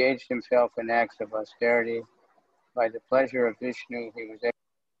 engaged himself in acts of austerity, by the pleasure of Vishnu, he was able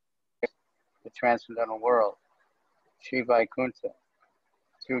to the transcendental world, Sri Vaikuntha,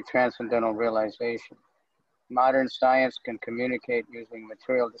 through transcendental realization. Modern science can communicate using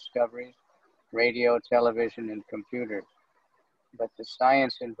material discoveries, radio, television, and computers. But the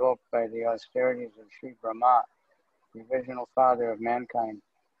science invoked by the austerities of Sri Brahma, the original father of mankind,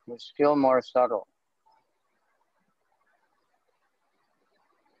 was still more subtle.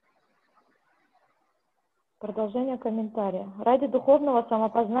 Продолжение комментария. Ради духовного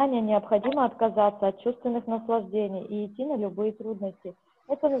самопознания необходимо отказаться от чувственных наслаждений и идти на любые трудности.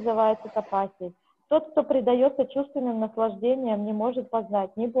 Это называется тапасией. Тот, кто предается чувственным наслаждениям, не может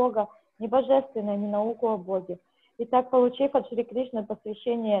познать ни Бога, ни Божественное, ни науку о Боге. Итак, получив от Шри Кришны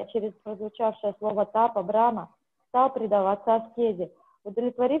посвящение через прозвучавшее слово «тапа», Брахма стал предаваться аскезе.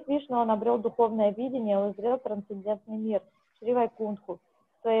 Удовлетворив Вишну, он обрел духовное видение и узрел трансцендентный мир Шри Вайкунтху.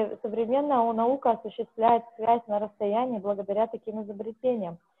 Современная наука осуществляет связь на расстоянии благодаря таким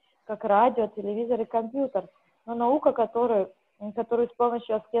изобретениям, как радио, телевизор и компьютер. Но наука, которую с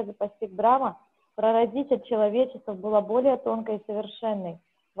помощью аскезы постиг Брахма, прародитель человечества, была более тонкой и совершенной.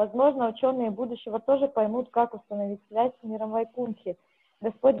 Возможно, ученые будущего тоже поймут, как установить связь с миром Вайкунтхи.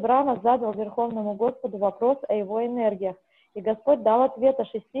 Господь Брахма задал Верховному Господу вопрос о его энергиях, и Господь дал ответ о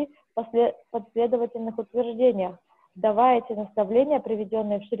 6 последовательных утверждениях. Давая эти наставления,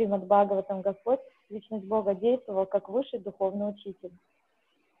 приведенные в Шримад Бхагаватам, Господь, личность Бога, действовал как высший духовный учитель.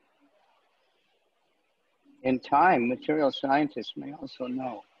 In time, material scientists may also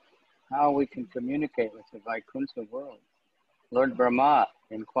know how we can communicate with the Vaikuntha world. Lord Brahma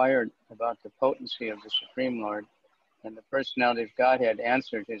inquired about the potency of the Supreme Lord, and the Personality of Godhead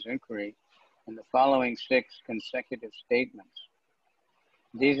answered his inquiry in the following 6 consecutive statements.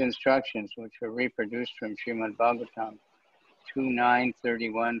 These instructions, which were reproduced from Srimad Bhagavatam,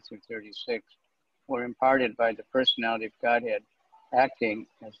 29:31 through 36 were imparted by the personality of Godhead acting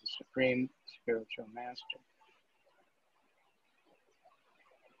as the supreme spiritual master.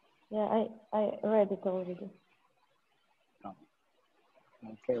 Yeah, I read it already. Oh.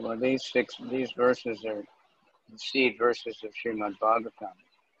 Okay, well these verses are the seed verses of Srimad Bhagavatam.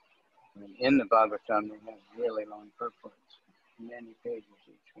 And in the Bhagavatam they have really long purports, many pages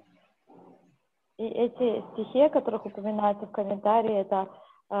each one. И эти стихи, о которых упоминается в комментарии, это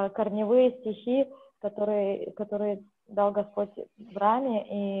корневые стихи, которые дал Господь в Раме,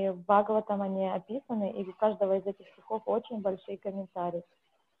 и в Бхагаватам они описаны, и у каждого из этих стихов очень большие комментарии.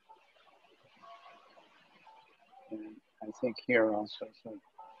 And I think here also, so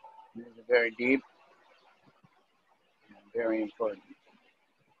it's very deep and very important.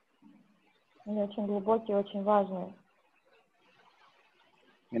 Они очень глубокие, очень важные.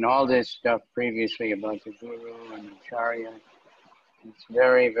 And all this stuff previously about the Guru and the Acharya, it's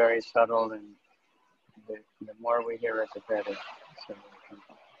very, very subtle, and the more we hear it, the better. So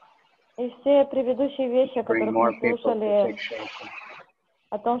И все предыдущие вещи, о которых мы слушали,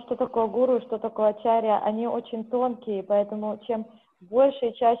 о том, что такое гуру и что такое ачарья, они очень тонкие, поэтому чем больше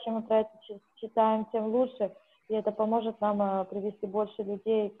и чаще мы про это читаем, тем лучше, и это поможет нам привести больше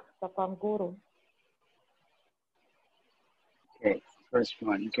людей к стопам гуру. Okay, first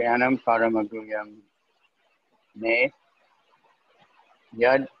one, Jnanam Paramaguyam Ne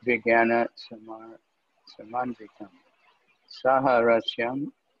Yad Vijnana Samanvitam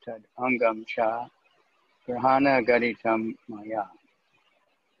Saharasyam Tad Angam Cha Grahana Gaditam Maya.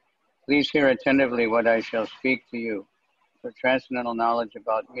 Please hear attentively what I shall speak to you, for transcendental knowledge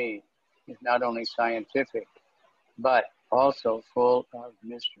about me is not only scientific, but also full of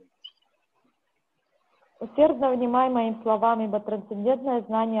mysteries. Усердно внимай моим словам, ибо трансцендентное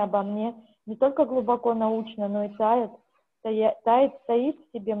знание обо мне не только глубоко научно, но и таит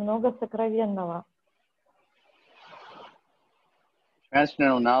в себе много сокровенного.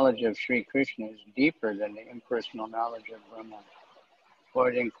 Transcendental knowledge of Sri Krishna is deeper than the impersonal knowledge of Brahman, for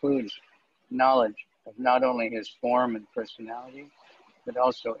it includes knowledge of not only his form and personality, but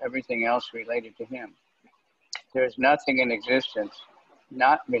also everything else related to him. There is nothing in existence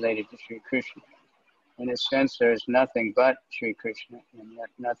not related to Sri Krishna. In a sense, there is nothing but Sri Krishna, and yet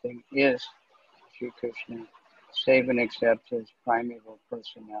nothing is Sri Krishna, save and except his primeval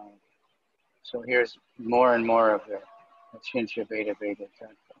personality. So here's more and more of the Achintya Veda Veda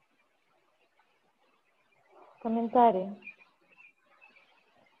Tattva. Комментарий.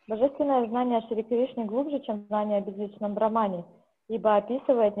 Божественное знание о Шри Кришне глубже, чем знание о безличном Брахмане, ибо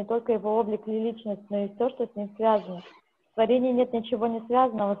описывает не только его облик или личность, но и все, что с ним связано. В творении нет ничего не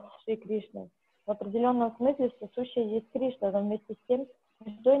связанного с Шри Кришной. В определенном смысле все сущее есть Кришна, но вместе с тем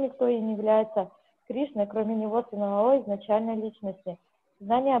ничто и никто и не является Кришной, кроме него самого изначальной личности.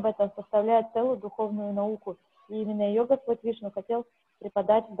 Знание об этом составляет целую духовную науку, и именно ее Господь Вишну хотел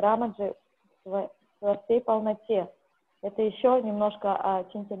преподать Брамаджи во всей полноте. Это еще немножко о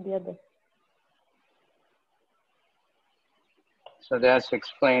Чинтя-беде. So that's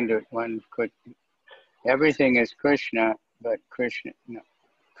explained when everything is Krishna, but Krishna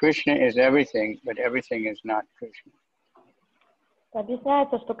is everything, but everything is not Krishna.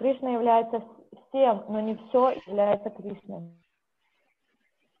 Объясняется, что Кришна является всем, но не все является Кришной.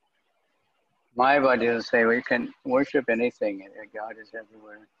 Mayavadis say we can worship anything, and God is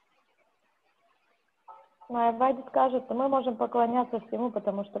everywhere. Майявади скажет, что мы можем поклоняться всему,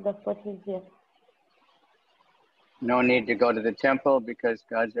 потому что Господь везде. No need to go to the temple because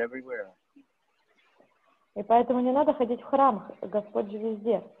God's everywhere. И поэтому не надо ходить в храм, Господь же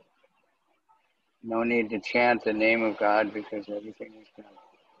везде. No need to chant the name of God because everything is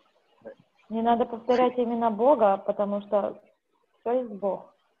God. Не надо повторять имена Бога, потому что все есть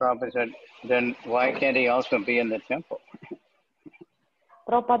Бог. Prabhupada said, then why can't he also be in the temple?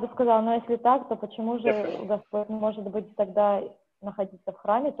 Прабхупада сказал, но если так, то почему же Господь не может быть тогда находиться в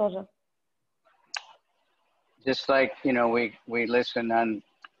храме тоже? Just like, we listen on,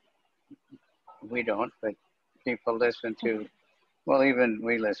 we don't, but people listen to, well, even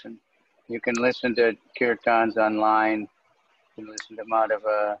we listen. You can listen to kirtans online, you can listen to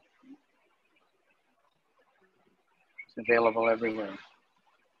Madhava. It's available everywhere.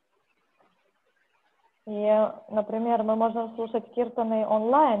 И, например, мы можем слушать киртаны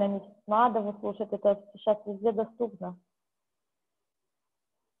онлайн, а не Мадхаву слушать, это сейчас везде доступно.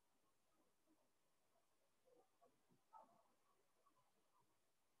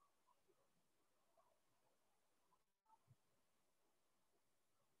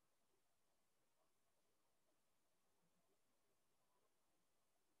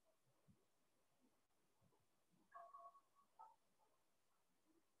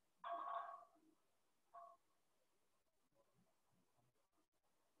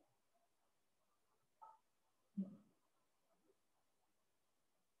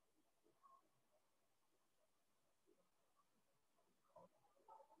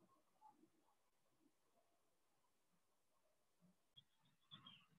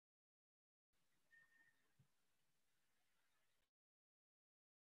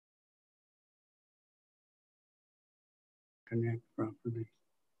 connect properly.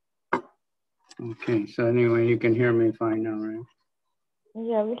 Okay, so anyway, you can hear me fine now, right?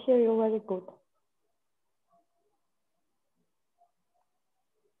 Yeah, we hear you very good.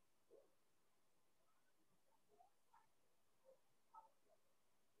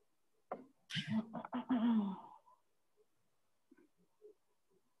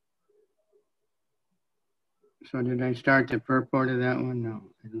 So did I start the purport of that one? No,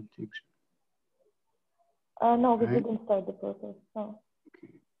 I don't think so. No, we Right? didn't start the process. No.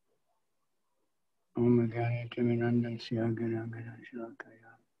 Okay. Om Gani Timiranda Syagana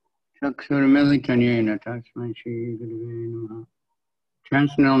Shilakaya. Shaksuramilitanyena Tasmai Shri Gurave Namaha.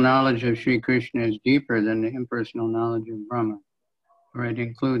 Transcendental knowledge of Sri Krishna is deeper than the impersonal knowledge of Brahma, for it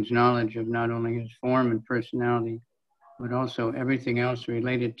includes knowledge of not only his form and personality, but also everything else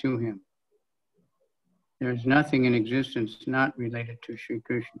related to him. There is nothing in existence not related to Sri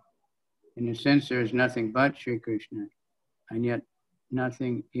Krishna. In a sense, there is nothing but Sri Krishna, and yet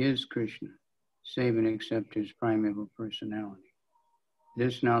nothing is Krishna, save and except his primeval personality.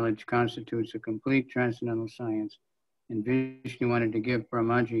 This knowledge constitutes a complete transcendental science, and Vishnu wanted to give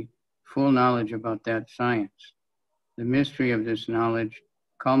Brahmaji full knowledge about that science. The mystery of this knowledge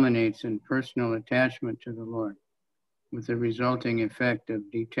culminates in personal attachment to the Lord, with the resulting effect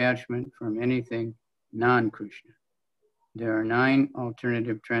of detachment from anything non-Krishna. There are 9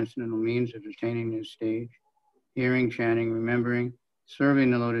 alternative transcendental means of attaining this stage: hearing, chanting, remembering,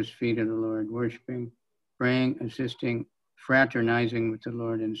 serving the lotus feet of the Lord, worshiping, praying, assisting, fraternizing with the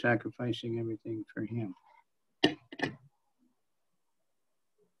Lord, and sacrificing everything for him.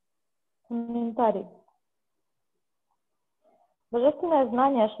 Комментарий. Божественное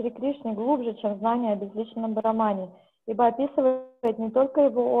знание Шри Кришны глубже, чем знание о безличном Брахмане, ибо описывает не только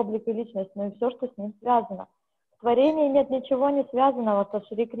его облик и личность, но и все, что с ним связано. В творении нет ничего не связанного со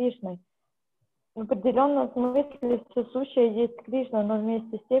Шри Кришной. В определенном смысле все сущее есть Кришна, но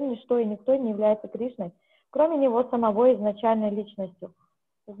вместе с тем ничто и никто не является Кришной, кроме него самого изначальной личностью.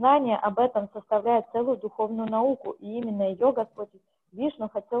 Знание об этом составляет целую духовную науку, и именно ее Господь Вишну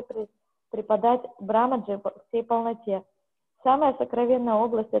хотел преподать Брахмаджи в всей полноте. Самая сокровенная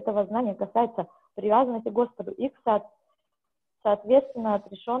область этого знания касается привязанности к Господу и, соответственно,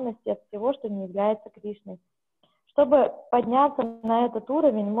 отрешенности от всего, что не является Кришной. Чтобы подняться на этот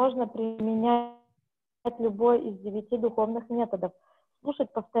уровень, можно применять любой из 9 духовных методов.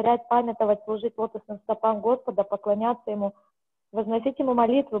 Слушать, повторять, памятовать, служить лотосным стопам Господа, поклоняться Ему, возносить Ему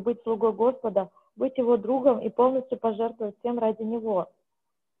молитвы, быть слугой Господа, быть Его другом и полностью пожертвовать всем ради Него.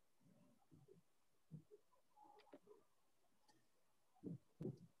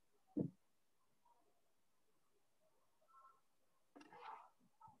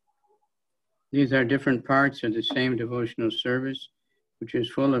 These are different parts of the same devotional service, which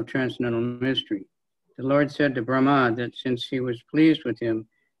is full of transcendental mystery. The Lord said to Brahma that since he was pleased with him,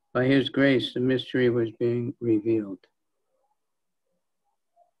 by his grace, the mystery was being revealed.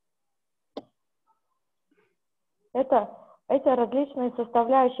 Эти различные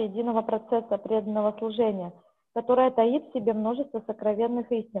составляющие единого процесса преданного служения, которое таит в себе множество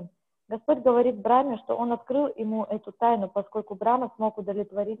сокровенных истин. Господь говорит Брахме, что Он открыл ему эту тайну, поскольку Брахма смог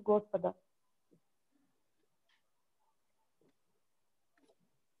удовлетворить Господа.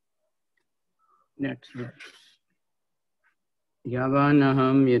 Next verse.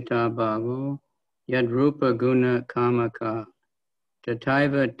 Yavanaham yata bhavo yadrupa guna kamaka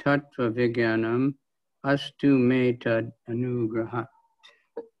tataiva tattva vigyanam astu me tad anugrahat.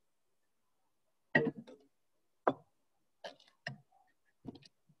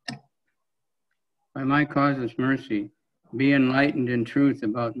 By my causeless mercy, be enlightened in truth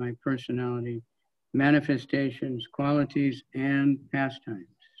about my personality, manifestations, qualities, and pastimes.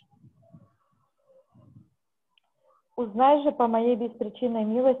 Узнай же по моей беспричинной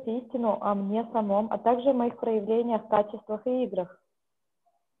милости истину о мне самом, а также о моих проявлениях, качествах и играх.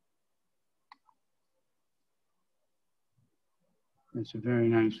 That's a very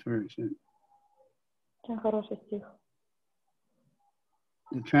nice verse. Очень хороший стих.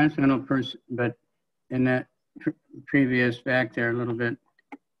 The transcendental person, but in that previous back there a little bit,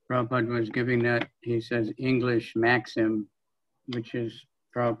 Prabhupada was giving that, he says, English maxim, which is,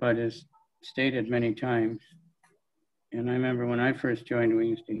 Prabhupada has stated many times. And I remember when I first joined, we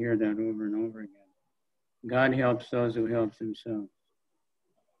used to hear that over and over again. God helps those who help themselves.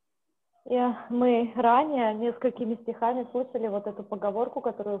 Мы ранее несколькими стихами слышали вот эту поговорку,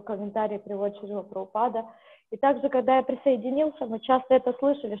 которую в комментарии приводит Шрила Прабхупада. И также, когда я присоединился, мы часто это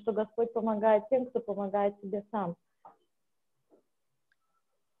слышали, что Господь помогает тем, кто помогает себе сам.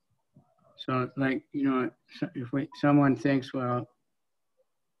 So, like, you know, if someone thinks, well,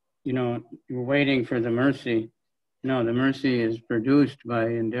 you know, you're waiting for the mercy, No, the mercy is produced by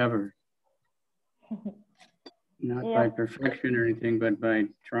endeavor. Not by perfection or anything, but by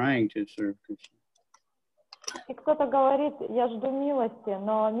trying to serve Krishna. И кто-то говорит, я жду милости,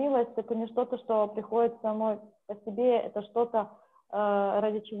 но милость это не что-то, что приходит само по себе, это что-то,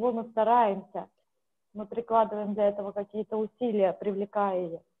 ради чего мы стараемся. Мы прикладываем для этого какие-то усилия, привлекая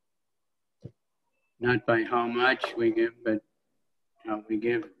ее. Not by how much we give, but how we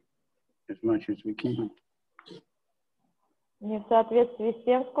give as much as we can. Не в соответствии с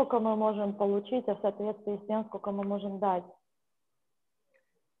тем, сколько мы можем получить, а в соответствии с тем, сколько мы можем дать.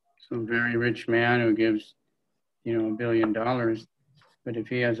 So a very rich man who gives, $1 billion, but if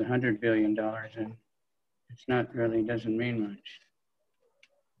he has $100 billion, then it's not really, doesn't mean much.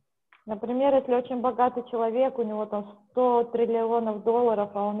 Например, если очень богатый человек, у него там 100 триллионов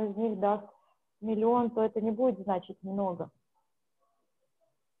долларов, а он из них даст миллион, то это не будет значить много.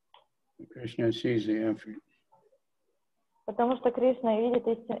 Krishna sees the effort. Потому что Кришна видит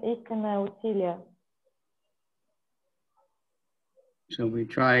истинное усилие. So we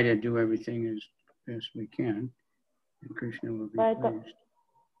try to do everything as best we can, and Krishna will be pleased.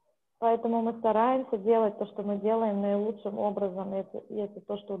 Поэтому мы стараемся делать то, что мы делаем наилучшим образом, и это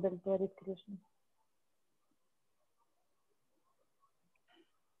то, что удовлетворит Кришну.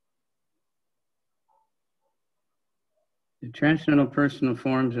 The transcendental personal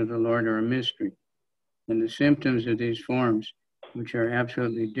forms of the Lord are a mystery, and the symptoms of these forms, which are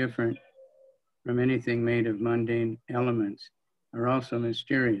absolutely different from anything made of mundane elements, are also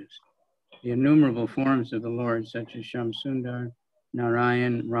mysterious. The innumerable forms of the Lord, such as Shamsundar,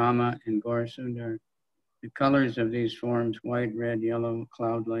 Narayan, Rama, and Gaurasundar, the colors of these forms, white, red, yellow,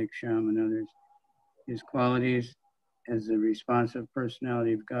 cloud-like, Sham, and others, his qualities as the responsive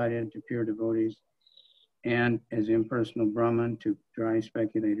personality of Godhead to pure devotees, and as impersonal Brahman to dry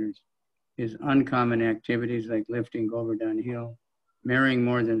speculators, his uncommon activities like lifting Govardhan Hill, marrying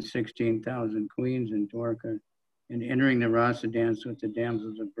more than 16,000 queens in Dwarka, and entering the rasa dance with the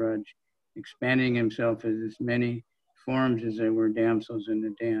damsels of Braj, expanding himself as many forms as there were damsels in the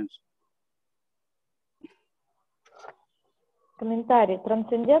dance. Комментарий.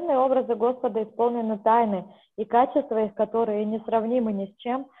 Трансцендентные образы Господа исполнены тайны, и качества их, которые несравнимы ни с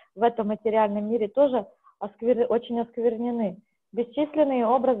чем в этом материальном мире, тоже очень осквернены. Бесчисленные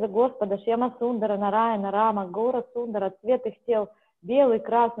образы Господа, Шьяма Сундара, Нараяна, Рама, Гаура Сундара, цвет их тел, белый,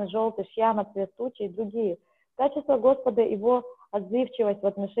 красный, желтый, Шьяма, цвет тучи и другие. Качество Господа, его отзывчивость в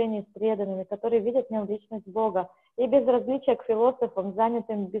отношении с преданными, которые видят в нем личность Бога, и безразличие к философам,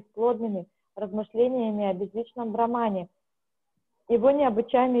 занятым бесплодными размышлениями о безличном Брамане, его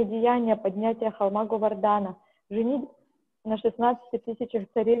необычайные деяния поднятия холма Говардана, женитьба на 16 тысячах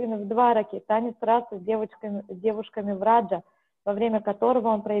царевин в Двараке, танец расы с девушками в Раджа, во время которого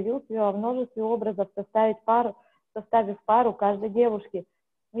он проявил себя во множестве образов, составив пару каждой девушки.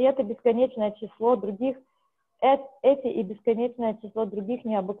 И это бесконечное число других, эти и бесконечное число других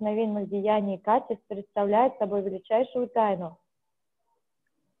необыкновенных деяний и качеств представляют собой величайшую тайну.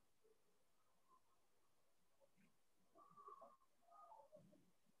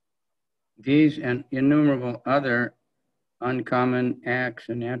 These and innumerable other uncommon acts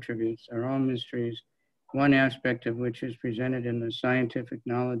and attributes are all mysteries, one aspect of which is presented in the scientific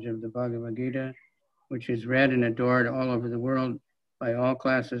knowledge of the Bhagavad Gita, which is read and adored all over the world by all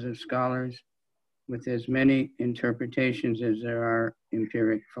classes of scholars, with as many interpretations as there are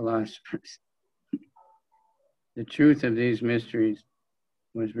empiric philosophers. The truth of these mysteries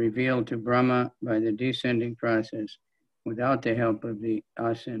was revealed to Brahma by the descending process without the help of the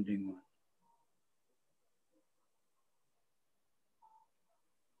ascending one.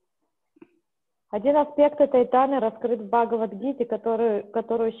 Один аспект этой тайны раскрыт в Бхагавад-гите,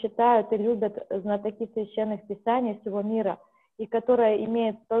 которую считают и любят знатоки священных писаний всего мира, и которая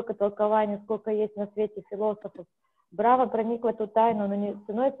имеет столько толкований, сколько есть на свете философов. Брахма проник в эту тайну, но не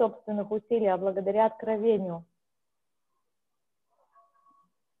ценой собственных усилий, а благодаря откровению.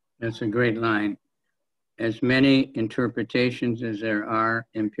 That's a great line. As many interpretations as there are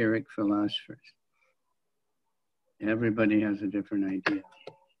empiric philosophers. Everybody has a different idea.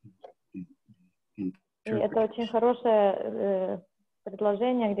 И это очень хорошее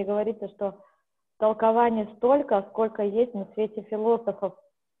предложение, где говорится, что толкований столько, сколько есть на свете философов.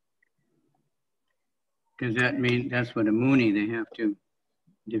 Because that means that's what a Muni, they have to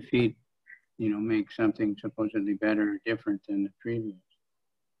defeat, make something supposedly better or different than the previous.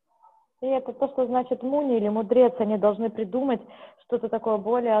 И это то, что значит муни или мудрец. Они должны придумать что-то такое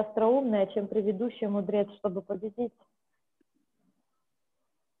более остроумное, чем предыдущий мудрец, чтобы победить.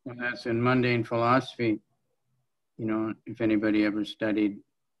 Well, that's in mundane philosophy, if anybody ever studied,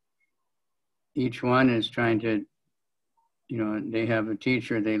 each one is trying to they have a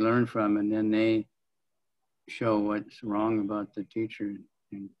teacher they learn from, and then they show what's wrong about the teacher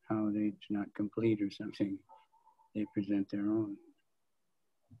and how it's not complete or something. They present their own.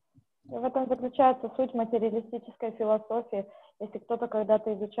 В этом заключается суть материалистической философии. Если кто-то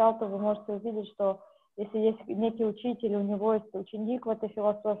когда-то изучал, то вы можете увидеть, что если есть некий учитель, у него есть ученик в этой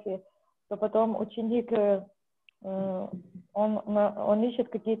философии, то потом ученик, он ищет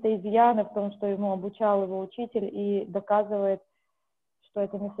какие-то изъяны в том, что ему обучал его учитель, и доказывает, что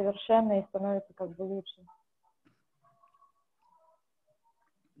это несовершенно, и становится как бы лучше.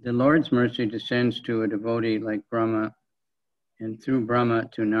 The Lord's mercy descends to a devotee like Brahma, and through Brahma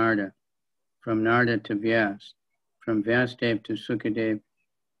to Narada, from Narada to Vyas, from Vyasadeva to Sukadeva,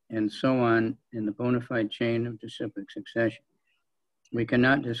 and so on in the bona fide chain of disciplic succession. We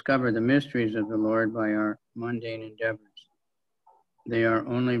cannot discover the mysteries of the Lord by our mundane endeavors. They are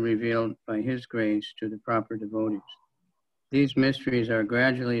only revealed by His grace to the proper devotees. These mysteries are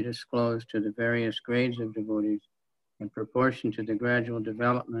gradually disclosed to the various grades of devotees in proportion to the gradual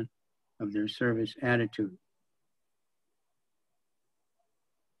development of their service attitude.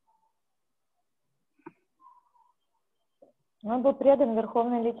 Он был предан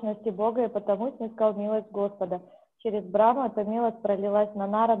верховной личности Бога и потому снискал милость Господа. Через Брахму эта милость пролилась на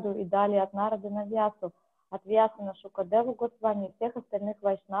Нараду и далее от Нарады на Вьясу, от Вьясы на Шукадеву Госвами и всех остальных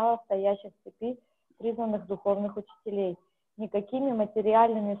вайшнавов, стоящих в цепи признанных духовных учителей. Никакими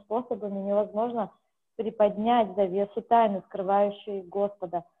материальными способами невозможно приподнять завесу тайны, скрывающей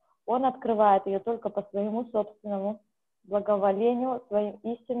Господа. Он открывает ее только по своему собственному благоволению, своим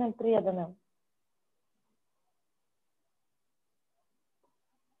истинным преданным.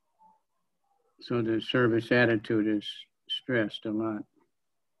 So the service attitude is stressed a lot.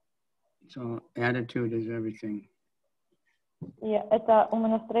 So attitude is everything. И это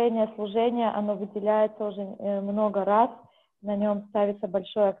умонастроение служения, оно выделяется уже много раз, на нем ставится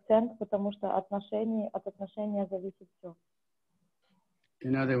большой акцент, потому что от отношения зависит все.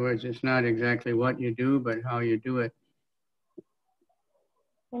 In other words, it's not exactly what you do, but how you do it.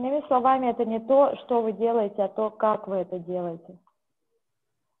 Иными словами, это не то, что вы делаете, а то, как вы это делаете.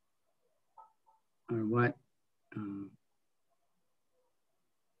 Or what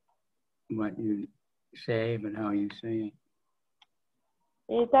you say, but how you say it.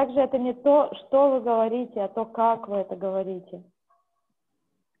 И также это не то, что вы говорите, а то, как вы это говорите.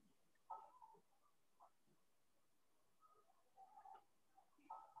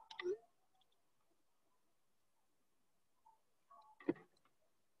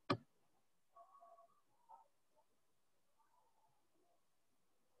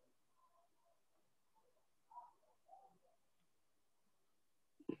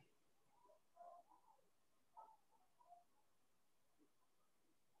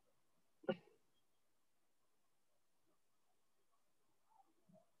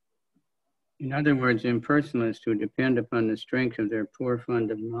 In other words, impersonalists who depend upon the strength of their poor fund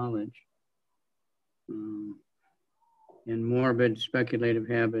of knowledge and morbid speculative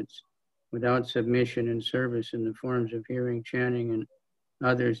habits without submission and service in the forms of hearing, chanting, and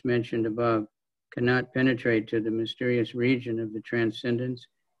others mentioned above cannot penetrate to the mysterious region of the transcendence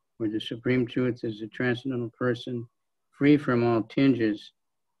where the Supreme Truth is a transcendental person free from all tinges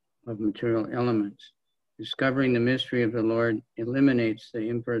of material elements. Discovering the mystery of the Lord eliminates the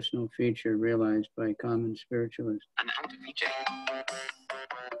impersonal feature realized by common spiritualists.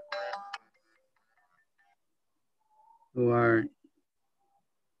 Who are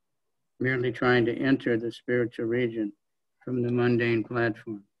merely trying to enter the spiritual region from the mundane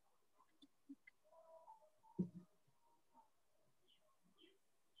platform.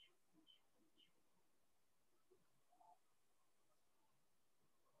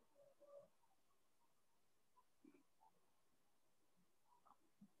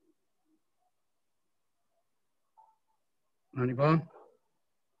 Haribol?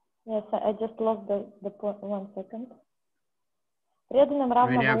 Yes, I just lost the point. 1 second. Преданным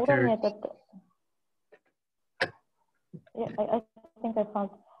равного уровня это... I think I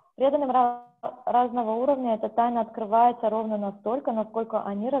found. Преданным разного уровня эта тайна открывается ровно настолько, насколько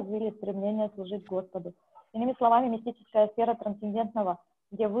они развили стремление служить Господу. Иными словами, мистическая сфера трансцендентного,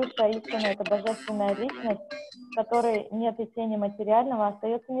 где высшая истина — это божественная личность, в которой нет и тени материального,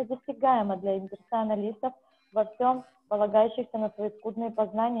 остается недосягаема для имперсоналистов во всем, полагающихся на свои скудные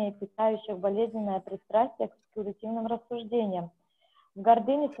познания и питающих болезненное пристрастие к спекулятивным рассуждениям. В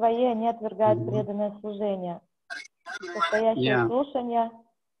гордыне своей они отвергают преданное служение, состоящее слушание,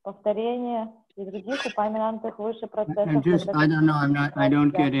 повторение и других упомянутых выше процессов. I don't know, I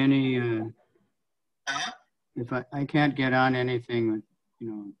don't get any, if I can't get on anything,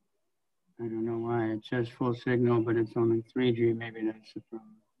 I don't know why. It says full signal, but it's only 3G. Maybe that's the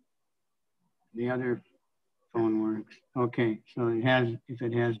problem. The other phone works. Okay, so it has, if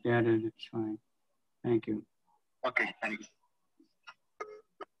it has data, it's fine. Thank you. Okay, thanks.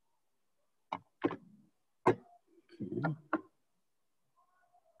 Okay.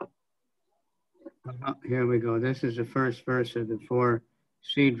 Here we go. This is the first verse of the 4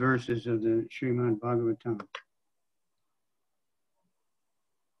 seed verses of the Srimad Bhagavatam.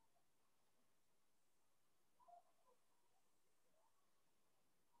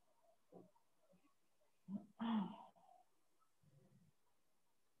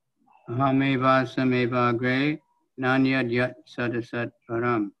 Ahameva sameva agre nanyad yat sadasat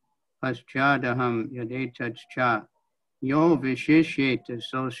param paschadaham yadetat cha yo vishishyeta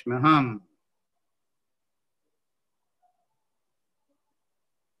sosmaham.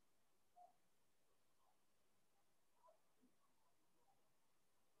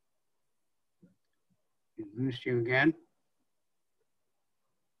 Missed you again?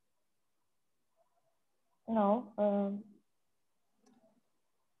 No.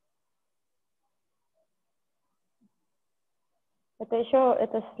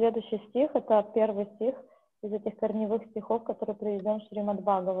 Это следующий стих, это первый стих из этих корневых стихов, которые приведен в Шримад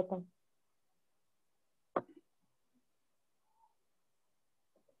Бхагаватам.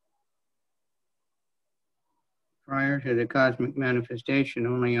 Prior to the cosmic manifestation,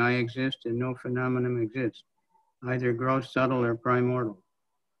 only I exist and no phenomenon exists, either gross, subtle, or primordial.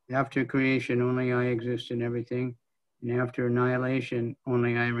 After creation, only I exist in everything, and after annihilation,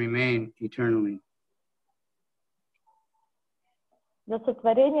 only I remain eternally. До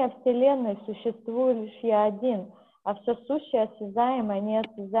сотворения Вселенной существую лишь я один, а все сущее, осязаемое,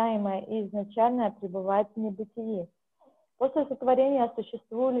 неосязаемое и изначальное пребывает в небытии. После сотворения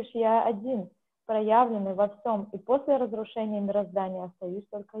существую лишь я один, проявленный во всем, и после разрушения мироздания остаюсь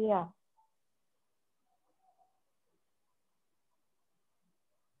только я.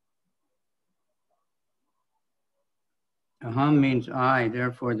 Aham means I,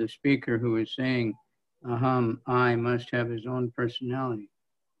 therefore the speaker who is saying Aham, I, must have his own personality.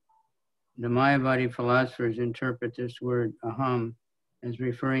 The Mayavadi philosophers interpret this word Aham as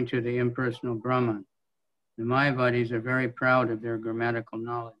referring to the impersonal Brahman. The Mayavadis are very proud of their grammatical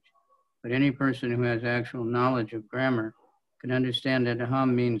knowledge, but any person who has actual knowledge of grammar can understand that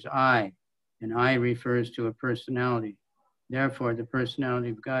Aham means I, and I refers to a personality. Therefore, the personality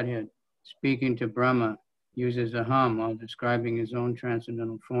of Godhead, speaking to Brahma, uses Aham while describing his own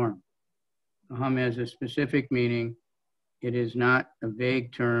transcendental form. Aham has a specific meaning. It is not a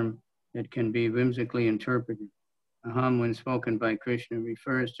vague term that can be whimsically interpreted. Aham, when spoken by Krishna,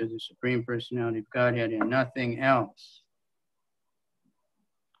 refers to the Supreme Personality of Godhead and nothing else.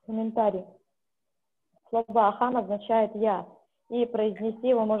 Комментарий. Слово «ахам» означает «я», и произнести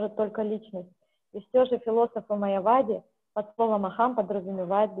его может только личность. И все же философы Майявади под словом «ахам»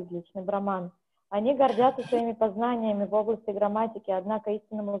 подразумевают безличный браман. Они гордятся своими познаниями в области грамматики, однако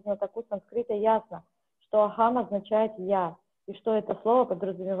истинному знатоку санскрита ясно, что «ахам» означает «я», и что это слово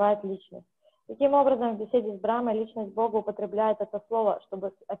подразумевает личность. Таким образом, в беседе с Брахмой личность Бога употребляет это слово,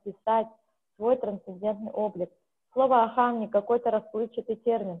 чтобы описать свой трансцендентный облик. Слово «ахам» не какой-то расплывчатый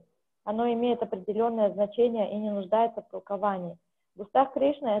термин. Оно имеет определенное значение и не нуждается в толковании. В устах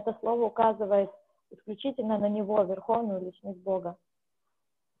Кришны это слово указывает исключительно на него, верховную личность Бога.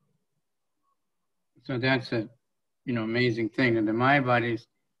 So that's a, amazing thing. And the Mayavadis,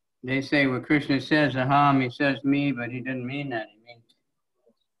 they say when Krishna says Aham, he says me, but he didn't mean that. He means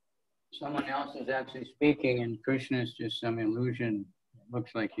someone else is actually speaking, and Krishna is just some illusion. It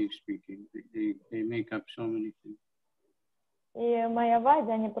looks like he's speaking. They make up so many things. И Майявади,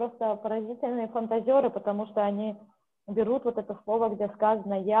 они просто поразительные фантазеры, потому что они берут вот это слово, где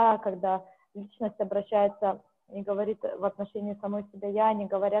сказано «я», когда личность обращается и говорит в отношении самой себя «я», они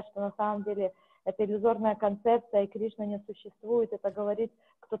говорят, что на самом деле это иллюзорная концепция, и Кришна не существует, это говорит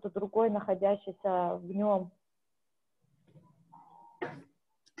кто-то другой, находящийся в нем.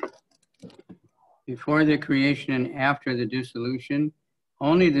 Before the creation and after the dissolution,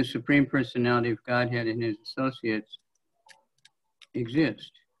 only the Supreme Personality of Godhead and his associates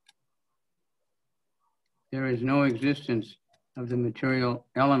exist. There is no existence of the material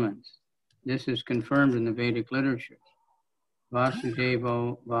elements. This is confirmed in the Vedic literature.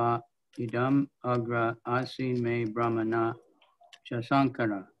 Vasudevo va idam agra asin me brahmana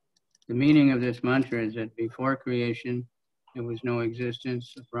chasankara. The meaning of this mantra is that before creation, there was no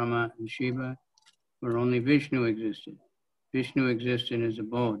existence of Brahma and Shiva, where only Vishnu existed. Vishnu exists in his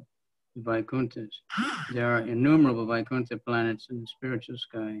abode, the Vaikunthas. There are innumerable Vaikuntha planets in the spiritual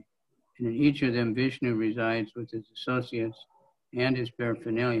sky, and in each of them Vishnu resides with his associates and his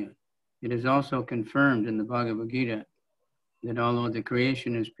paraphernalia. It is also confirmed in the Bhagavad Gita that although the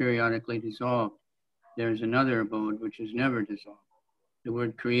creation is periodically dissolved, there is another abode which is never dissolved. The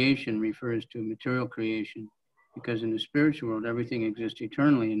word creation refers to material creation because in the spiritual world everything exists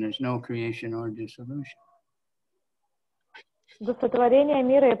eternally and there's no creation or dissolution. До сотворения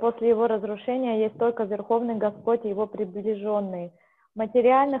мира и после его разрушения есть только Верховный Господь и его приближенные.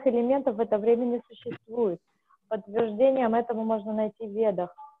 Материальных элементов в это время не существует. Подтверждением этому можно найти в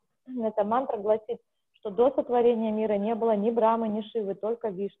Ведах. Эта мантра гласит, что до сотворения мира не было ни Брамы, ни Шивы, только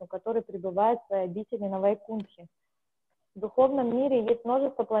Вишну, который пребывает в своей обители на Вайкунтхе. В духовном мире есть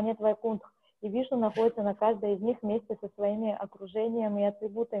множество планет Вайкунтх, и Вишну находится на каждой из них вместе со своими окружениями и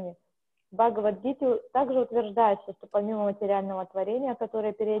атрибутами. Бхагавад-гите также утверждается, что помимо материального творения,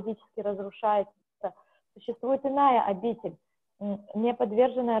 которое периодически разрушается, существует иная обитель, не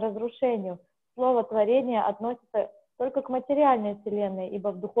подверженная разрушению. Слово «творение» относится только к материальной вселенной, ибо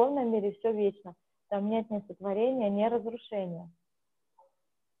в духовном мире все вечно. Там нет ни сотворения, ни разрушения.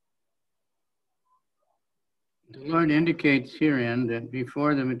 The Lord indicates herein that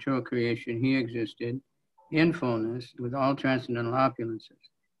before the material creation, He existed in fullness with all transcendental opulences,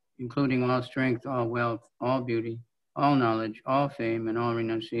 including all strength, all wealth, all beauty, all knowledge, all fame, and all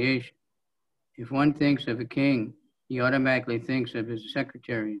renunciation. If one thinks of a king, he automatically thinks of his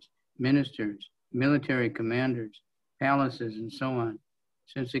secretaries, ministers, military commanders, palaces, and so on.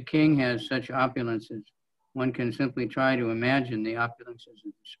 Since a king has such opulences, one can simply try to imagine the opulences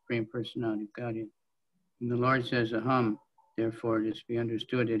of the Supreme Personality of Godhead. And the Lord says, Aham, therefore it is to be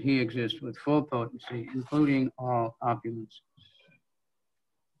understood that He exists with full potency, including all opulences.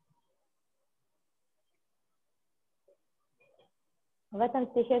 В этом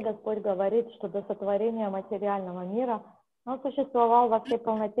стихе Господь говорит, что до сотворения материального мира Он существовал во всей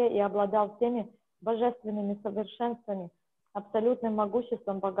полноте и обладал всеми божественными совершенствами, абсолютным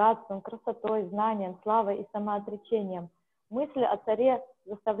могуществом, богатством, красотой, знанием, славой и самоотречением. Мысль о царе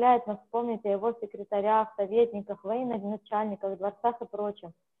заставляет нас вспомнить о его секретарях, советниках, военачальниках, дворцах и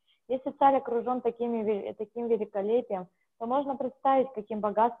прочем. Если царь окружен таким великолепием, то можно представить, каким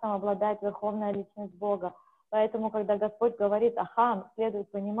богатством обладает Верховная Личность Бога. Поэтому, когда Господь говорит «Ахам», следует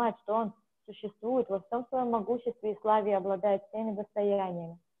понимать, что Он существует во всем своем могуществе и славе и обладает всеми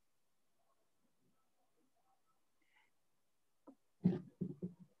достояниями.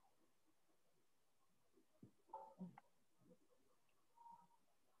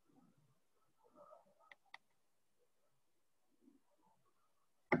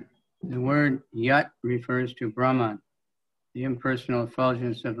 The word Yat refers to Brahman, the impersonal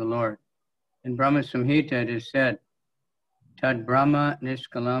effulgence of the Lord. In Brahma Samhita it is said, Tad Brahma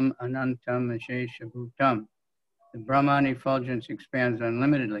Niskalam Anantam Ashesha Bhutam. The Brahman effulgence expands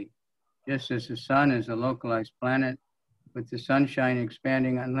unlimitedly, just as the sun is a localized planet, with the sunshine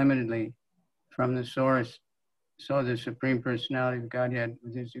expanding unlimitedly from the source, so the Supreme Personality of Godhead,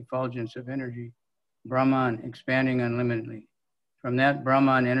 with His effulgence of energy, Brahman expanding unlimitedly. From that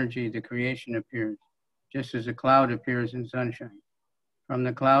Brahman energy, the creation appears, just as a cloud appears in sunshine. From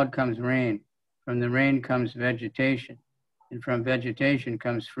the cloud comes rain, from the rain comes vegetation, and from vegetation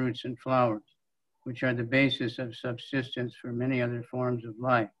comes fruits and flowers, which are the basis of subsistence for many other forms of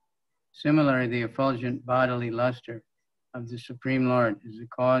life. Similarly, the effulgent bodily luster of the Supreme Lord is the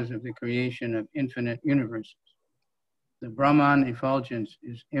cause of the creation of infinite universes. The Brahman effulgence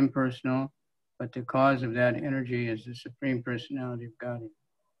is impersonal, but the cause of that energy is the Supreme Personality of Godhead.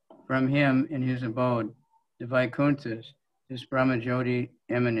 From Him, in His abode, the Vaikunthas, this Brahmajyoti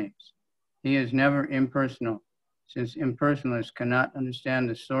emanates. He is never impersonal. Since impersonalists cannot understand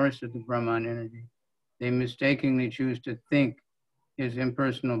the source of the Brahman energy, they mistakenly choose to think His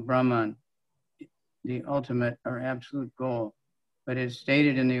impersonal Brahman the ultimate or absolute goal. But as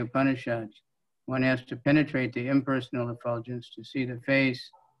stated in the Upanishads, one has to penetrate the impersonal effulgence to see the face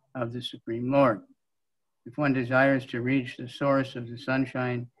of the Supreme Lord. If one desires to reach the source of the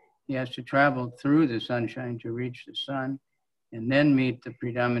sunshine, he has to travel through the sunshine to reach the sun and then meet the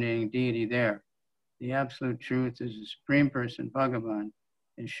predominating deity there. The absolute truth is the Supreme Person, Bhagavan,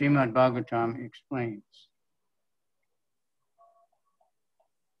 as Srimad Bhagavatam explains.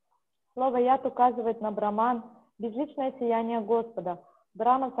 Слово «яд» указывает на Браман, безличное сияние Господа. В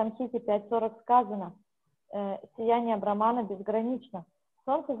Брахма Самхите 5.40 сказано, сияние Брамана безгранично.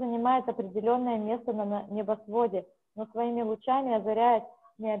 Солнце занимает определенное место на небосводе, но своими лучами озаряет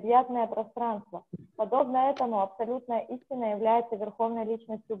необъятное пространство. Подобно этому, абсолютная истина является Верховной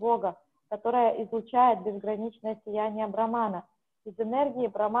Личностью Бога, которая излучает безграничное сияние Брамана. Из энергии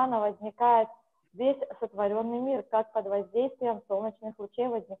Брамана возникает весь сотворенный мир, как под воздействием солнечных лучей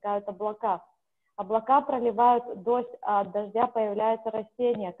возникают облака. Облака проливают дождь, а от дождя появляются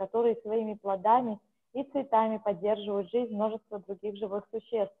растения, которые своими плодами и цветами поддерживают жизнь множества других живых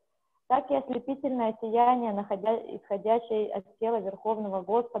существ. Так и ослепительное сияние, исходящее от тела Верховного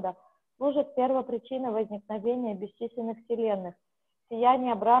Господа, служит первопричиной возникновения бесчисленных вселенных.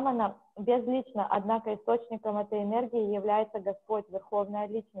 Сияние Брамана безлично, однако источником этой энергии является Господь, Верховная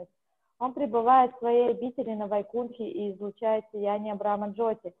Личность. Он пребывает в своей обители на Вайкунтхе и излучает сияние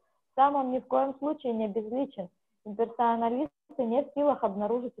Брахма-джоти. Сам он ни в коем случае не безличен. Имперсоналисты не в силах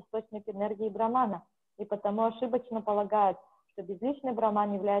обнаружить источник энергии Брамана, и потому ошибочно полагают, что безличный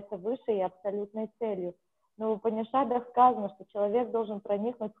Браман является высшей и абсолютной целью. Но в Упанишадах сказано, что человек должен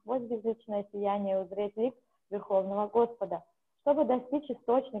проникнуть сквозь безличное сияние и узреть лик Верховного Господа. Чтобы достичь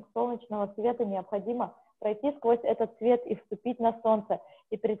источник солнечного света, необходимо пройти сквозь этот свет и вступить на солнце,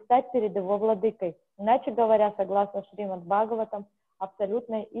 и предстать перед его владыкой. Иначе говоря, согласно Шримад Бхагаватам,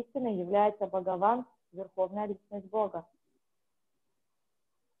 абсолютной истиной является Бхагаван, Верховная Личность Бога.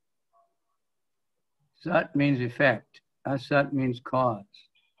 Sat means effect, asat means cause,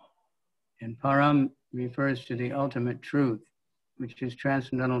 and param refers to the ultimate truth, which is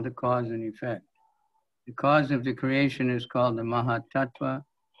transcendental to cause and effect. The cause of the creation is called the Mahatattva,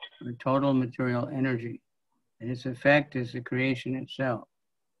 or total material energy, and its effect is the creation itself.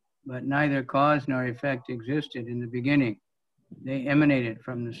 But neither cause nor effect existed in the beginning. They emanated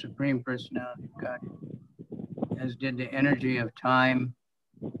from the Supreme Personality of Godhead, as did the energy of time.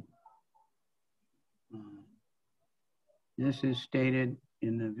 This is stated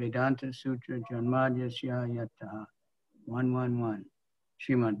in the Vedanta Sutra Janmadhyasya Yataha 111,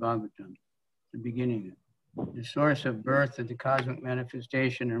 Srimad Bhagavatam, the beginning. The source of birth of the cosmic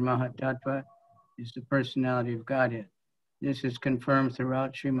manifestation, or Mahatattva, is the personality of Godhead. This is confirmed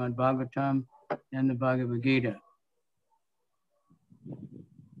throughout Srimad Bhagavatam and the Bhagavad Gita.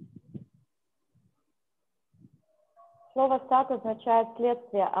 Слово «сат» означает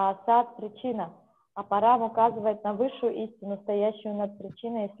 «следствие», а «асат» — «причина». А «парам» указывает на высшую истину, стоящую над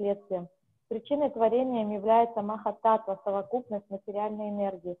причиной и следствием. Причиной творения является Махататтва, совокупность материальной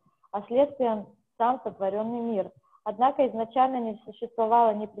энергии, а следствием — сам сотворенный мир. Однако изначально не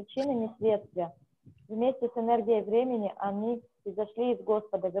существовало ни причины, ни следствия. Вместе с энергией времени они изошли из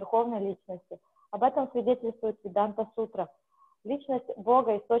Господа, Верховной Личности. Об этом свидетельствует Веданта Сутра. Личность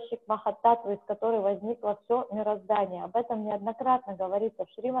Бога — источник Махататтвы, из которой возникло все мироздание. Об этом неоднократно говорится в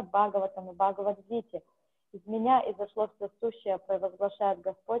Шримад Бхагаватам и Бхагавад-гите. «Из меня изошло все сущее», провозглашает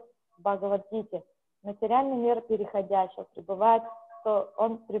Господь в Бхагавад-гите. Материальный мир переходящий,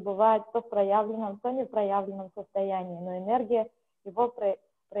 он пребывает то в проявленном, то не в проявленном состоянии, но энергия его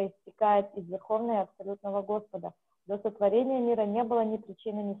проистекает из Верховного и Абсолютного Господа. До сотворения мира не было ни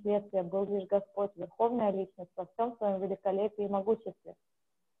причины, ни следствия, был лишь Господь, Верховная Личность, во всем своем великолепии и могуществе.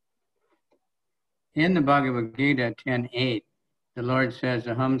 In the Bhagavad Gita 10.8, the Lord says,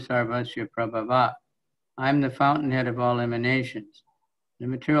 Aham sarvasya prabhava, I'm the fountainhead of all emanations. The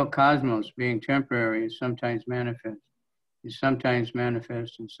material cosmos, being temporary, is sometimes manifest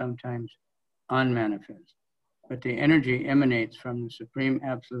and sometimes unmanifest. But the energy emanates from the Supreme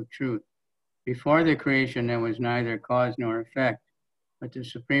Absolute Truth. Before the creation, there was neither cause nor effect, but the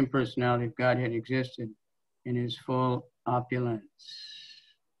Supreme Personality of Godhead existed in his full opulence.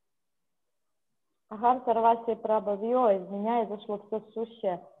 Ахам сарваси прабхавьо, из меня изошло все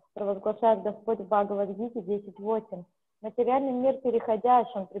сущее, провозглашает Господь в Бхагавад-гите 10.8. Материальный мир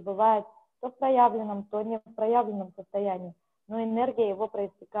переходящий, он пребывает то в проявленном, то не в проявленном состоянии, но энергия его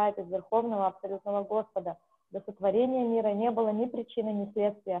проистекает из Верховного Абсолютного Господа. До сотворения мира не было ни причины, ни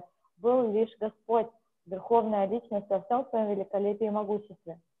следствия, был лишь Господь, Верховная Личность во всем своем великолепии и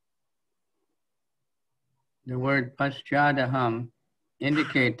могуществе. The word paschadaham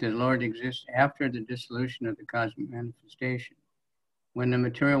indicates that the Lord exists after the dissolution of the cosmic manifestation. When the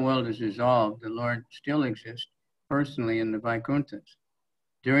material world is dissolved, the Lord still exists personally in the Vaikunthas.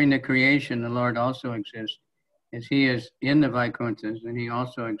 During the creation, the Lord also exists as he is in the Vaikunthas, and he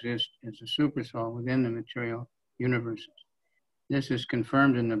also exists as a supersoul within the material universes. This is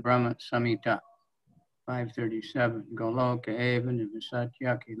confirmed in the Brahma Samhita 537. Goloka eva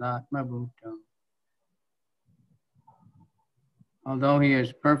nivasatyakhilatma bhuttam. Although he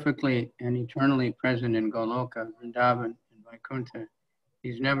is perfectly and eternally present in Goloka, Vrindavan, and Vaikuntha,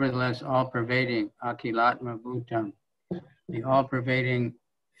 he's nevertheless all-pervading, Akhilatma Bhutam. The all-pervading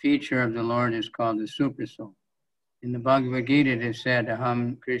feature of the Lord is called the Supersoul. In the Bhagavad Gita it is said,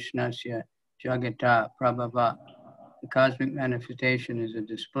 Aham Krishnasya Jagata Prabhava. The cosmic manifestation is a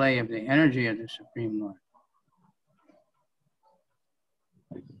display of the energy of the Supreme Lord.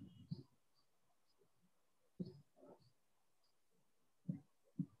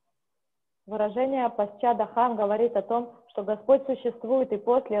 Выражение «пасчадахам» говорит о том, что Господь существует и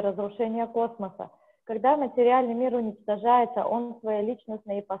после разрушения космоса. Когда материальный мир уничтожается, Он в своей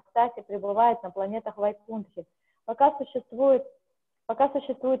личностной ипостаси пребывает на планетах Вайкунтхи. Пока существует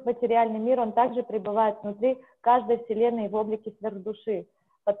материальный мир, Он также пребывает внутри каждой вселенной в облике сверхдуши.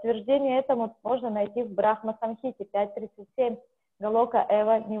 Подтверждение этому можно найти в Брахма-самхите 5.37 Галока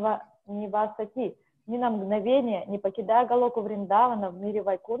Эва Нивасати. Ни на мгновение, не покидая Галоку Вриндавана в мире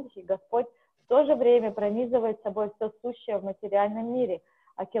Вайкунтхи, Господь в то же время пронизывает собой все сущее в материальном мире,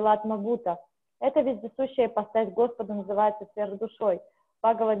 Акилат Мабута. Эта вездесущая ипостась Господа называется сверхдушой. В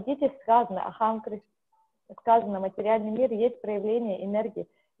Бхагавад-гите сказано, материальный мир есть проявление энергии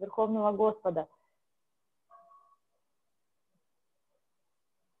Верховного Господа.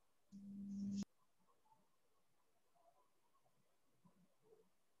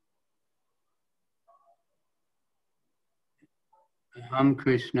 Aham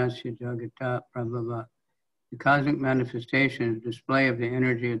Krishnasya Jagata Prabhava. The cosmic manifestation is a display of the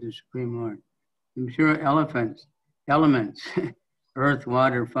energy of the Supreme Lord. The material elements, earth,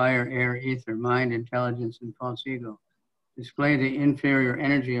 water, fire, air, ether, mind, intelligence, and false ego, display the inferior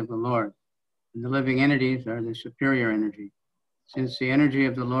energy of the Lord, and the living entities are the superior energy. Since the energy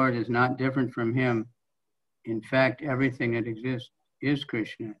of the Lord is not different from Him, in fact, everything that exists is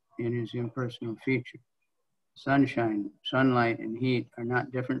Krishna in His impersonal feature. Sunshine, sunlight, and heat are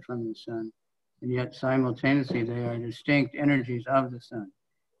not different from the sun, and yet simultaneously they are distinct energies of the sun.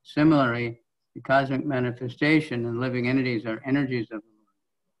 Similarly, the cosmic manifestation and living entities are energies of the Lord,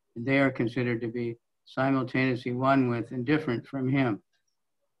 and they are considered to be simultaneously one with and different from Him.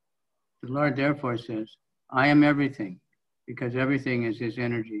 The Lord therefore says, I am everything, because everything is His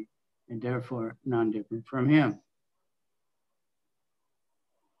energy, and therefore non-different from Him.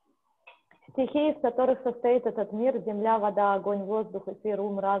 Стихии, из которых состоит этот мир, земля, вода, огонь, воздух, эфир,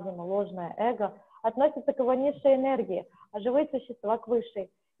 ум, разум, ложное эго, относятся к его низшей энергии, а живые существа к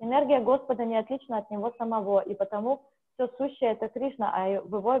высшей. Энергия Господа не отлична от Него самого, и потому все сущее – это Кришна, а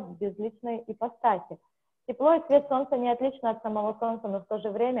в его безличной ипостаси. Тепло и свет Солнца не отличны от самого Солнца, но в то же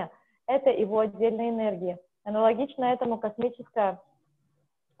время это его отдельная энергия. Аналогично этому космическое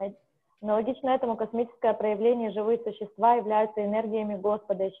проявление живые существа являются энергиями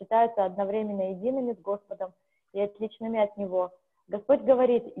Господа и считаются одновременно едиными с Господом и отличными от Него. Господь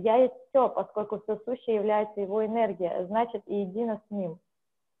говорит, «Я есть все», поскольку все сущее является Его энергией, значит и едино с Ним.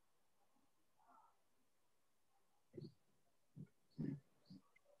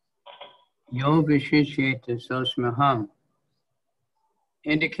 Yo Vishisheta Sosmaham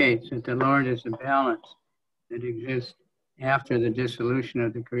indicates that the Lord is a balance that exists after the dissolution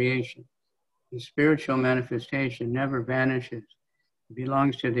of the creation. The spiritual manifestation never vanishes. It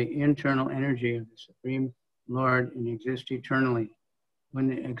belongs to the internal energy of the Supreme Lord and exists eternally. When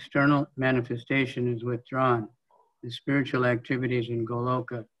the external manifestation is withdrawn, the spiritual activities in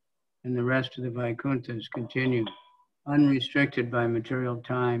Goloka and the rest of the Vaikunthas continue, unrestricted by material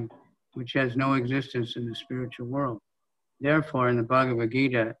time, which has no existence in the spiritual world. Therefore, in the Bhagavad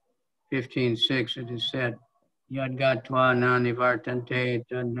Gita 15:6, it is said, Yad gatva nanivartante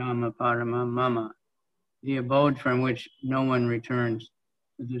tadnama paramam mama. The abode from which no one returns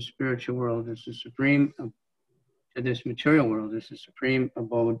to the spiritual world is the supreme, to this material world is the supreme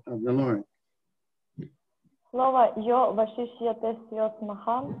abode of the Lord. Слово «йо вашишьяте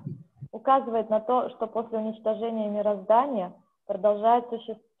сьосмахам» указывает на то, что после уничтожения мироздания продолжает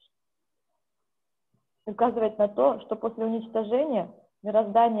существовать. Указывает на то, что после уничтожения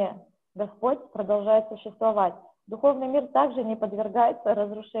мироздания Господь продолжает существовать. Духовный мир также не подвергается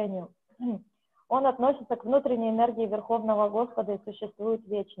разрушению. Он относится к внутренней энергии Верховного Господа и существует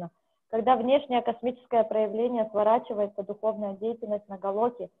вечно. Когда внешнее космическое проявление сворачивается, духовная деятельность на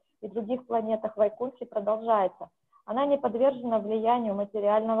Галоке и других планетах Вайкунтхи продолжается. Она не подвержена влиянию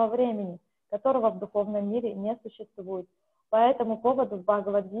материального времени, которого в духовном мире не существует. По этому поводу в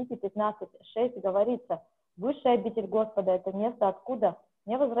Бхагавад-гите 15.6 говорится, высшая обитель Господа – это место, откуда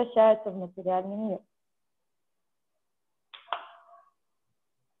не возвращается в материальный мир.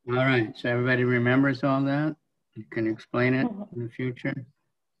 All right, so everybody remembers all that? You can explain it in the future?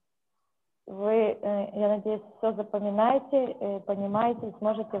 Вы, я надеюсь, все запоминаете, понимаете и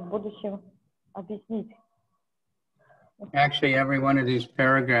сможете в будущем объяснить. Actually, every one of these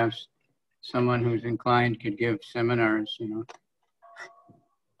paragraphs, someone who's inclined could give seminars,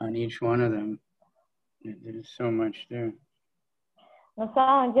 on each one of them. There's so much there. На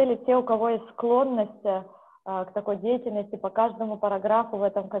самом деле, те, у кого есть склонность к такой деятельности, по каждому параграфу в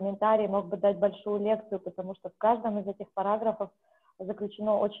этом комментарии мог бы дать большую лекцию, потому что в каждом из этих параграфов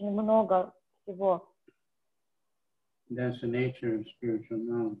заключено очень много всего. That's the nature of spiritual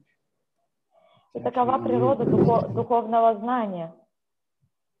knowledge. И такова природа духовного знания.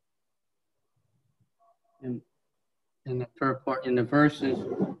 In the purport, in the verses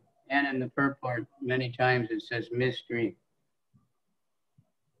and in the purport, many times it says mystery.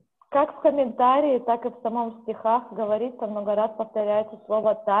 Как в комментарии, так и в самом стихах говорится, много раз повторяется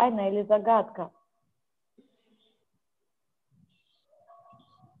слово «тайна» или «загадка».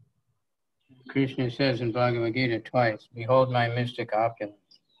 Krishna says in Bhagavad Gita twice, "Behold my mystic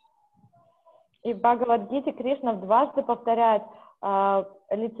opulence." И в Бхагавад-гите Кришна дважды повторяет: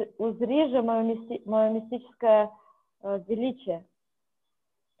 «Узри же мое мистическое величие»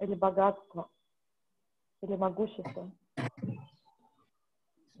 или богатство, или могущество.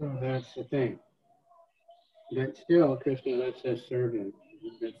 So that's the thing. But still, Krishna lets us serve him.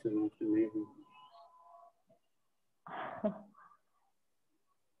 That's the most amazing.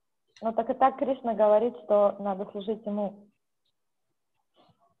 Но так и так Кришна говорит, что надо служить ему.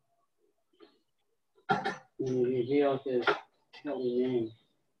 He reveals his holy name.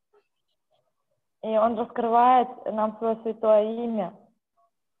 И он раскрывает нам свое святое имя.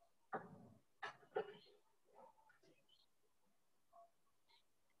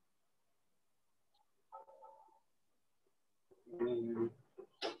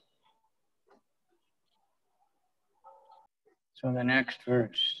 So the next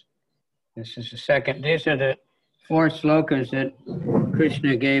verse. This is the second. These are the 4 slokas that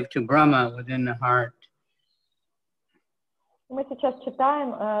Krishna gave to Brahma within the heart. Мы сейчас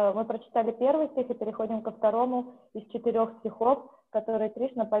читаем, мы прочитали первый стих и переходим ко второму из 4 стихов, которые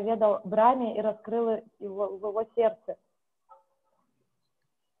Кришна поведал Брахме и раскрыл его, в его сердце.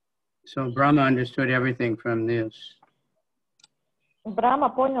 So Brahma understood everything from this. Брахма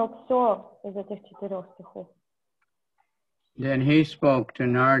понял все из этих 4 стихов. Then he spoke to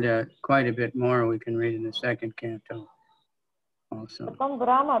Narada quite a bit more. We can read in the 2nd canto also. Потом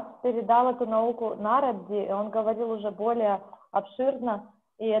Брахма передал эту науку Нараде, и он говорил уже более обширно,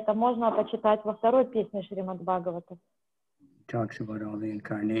 и это можно почитать во 2 песне Шримад Бхагавата. Talks about all the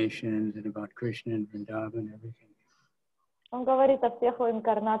incarnations and about Krishna and Vrindavan and everything. Он говорит о всех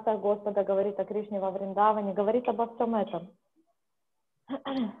инкарнациях Господа, говорит о Кришне во Вриндаване, говорит обо всем этом.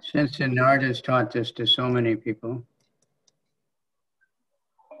 Since Narada has taught this to so many people,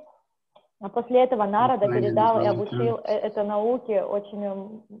 а после этого Нарада передал и обучил этой науке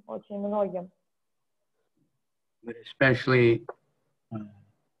очень многим. But especially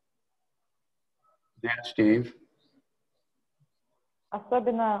Vyasadeva.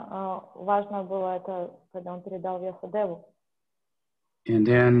 Особенно важно было это, когда он передал Вьясадеву. And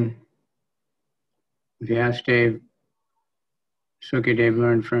then Vyasadeva, Sukadeva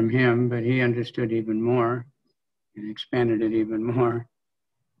learned from him, but he understood even more and expanded it even more.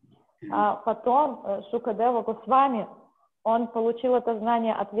 А потом Шукадева Госвами, он получил это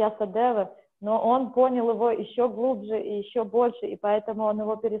знание от Вьясадевы, но он понял его еще глубже и еще больше, и поэтому он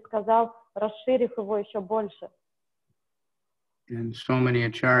его пересказал, расширив его еще больше. And so many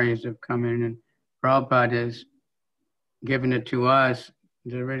acharyas have come in, and Prabhupada has given it to us,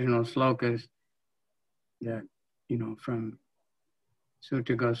 the original slokas that, from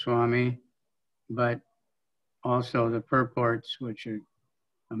Sutta Goswami, but also the purports, which are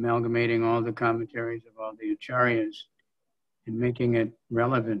amalgamating all the commentaries of all the acharyas and making it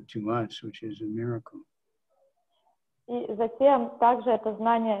relevant to us, which is a miracle. И затем также это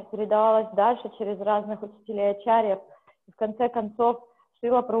знание передавалось дальше через разных учителей ачарьев. И в конце концов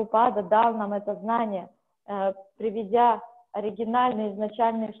Шрила Прабхупада дал нам это знание, приведя оригинальные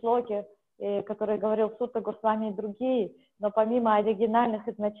изначальные шлоки, которые говорил Сутта Госвами и другие, но помимо оригинальных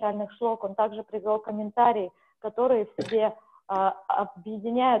изначальных шлок он также привел комментарии, которые в себе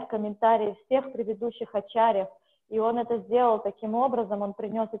объединяют комментарии всех предыдущих ачарьев, и он это сделал таким образом, он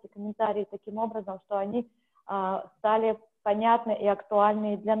принес эти комментарии таким образом, что они стали понятны и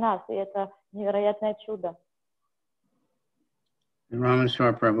актуальны для нас, и это невероятное чудо.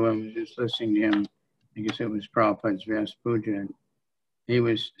 Ramaswar Prabhu, I was just listening to him, I guess it was Prabhupada's Vyasa Puja, and he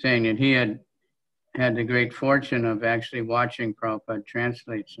was saying that he had the great fortune of actually watching Prabhupada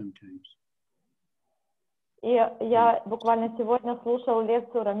translate sometimes. И я буквально сегодня слушал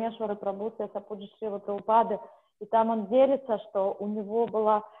лекцию Рамешвары Прабhu Сапуджи Шрилы Прабхупады, и там он делится, что у него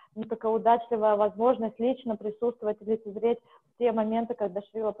была такая удачливая возможность лично присутствовать и лицезреть в те моменты, когда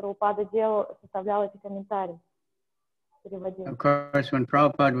Шрила Прабхупада составлял эти комментарии. Переводил. Of course, when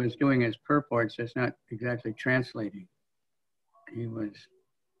Prabhupada was doing his purports, it's not exactly translating.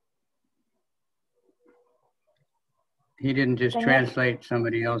 He didn't just translate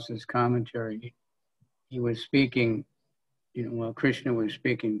somebody else's commentary. He was speaking, while Krishna was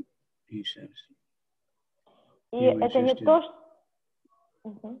speaking, he says. И это не то,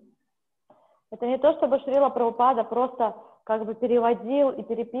 что... Это не то, чтобы Шрила Прабхупада просто как бы переводил и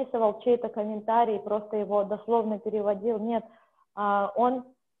переписывал чей-то комментарий, просто его дословно переводил. Нет, он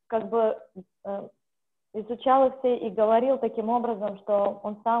как бы изучал их все и говорил таким образом, что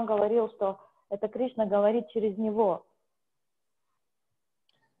он сам говорил, что это Кришна говорит через него.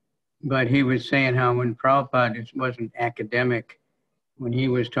 But he was saying how when Prabhupada wasn't academic, when he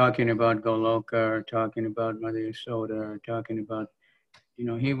was talking about Goloka or talking about Mother Yasoda or talking about, you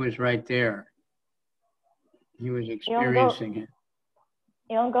know, he was right there. He was experiencing it.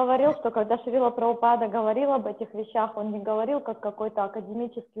 И он говорил, что когда Шрила Прабхупада говорил об этих вещах, он не говорил как какой-то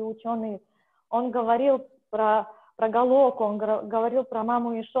академический ученый, он говорил про Галоку, он говорил про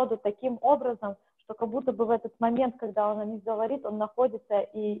маму Яшоду таким образом, что как будто бы в этот момент, когда он о них говорит, он находится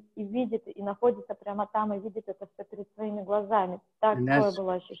и видит, и находится прямо там, и видит это все перед своими глазами. Такое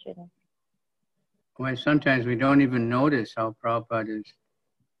было ощущение. Why sometimes we don't even notice how Prabhupada is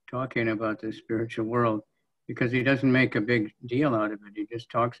talking about the spiritual world, because he doesn't make a big deal out of it. He just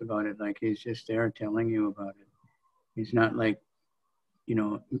talks about it like he's just there telling you about it. He's not like, you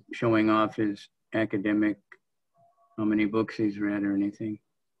know, showing off his academic, how many books he's read or anything.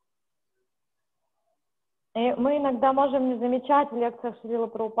 И мы иногда можем не замечать в лекциях Шрилы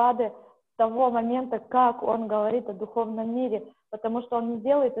Прабхупады того момента, как он говорит о духовном мире, потому что он не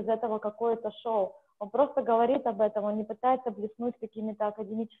делает из этого какое-то шоу. Он просто говорит об этом, он не пытается блеснуть какими-то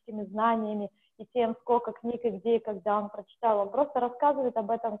академическими знаниями и тем, сколько книг и где и когда он прочитал. Он просто рассказывает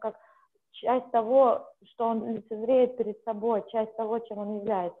об этом как часть того, что он лицезреет перед собой, часть того, чем он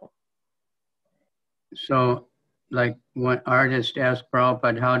является. So, like one artist asked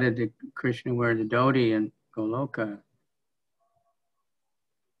Prabhupada, how did the Krishna wear the dhoti in Goloka?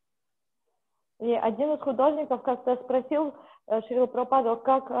 И один из художников как-то спросил Шрилу Прабхупаду,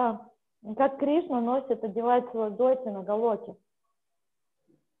 как Кришна носит, одевает свою доти на Галоке.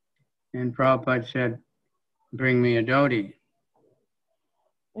 And Prabhupada said, bring me a dhoti.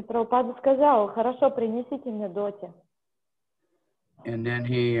 И Прабхупада сказал, хорошо, принесите мне доти. And then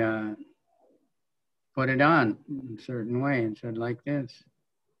he put it on in a certain way and said, like this.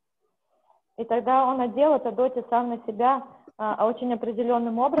 И тогда он одел это доти сам на себя очень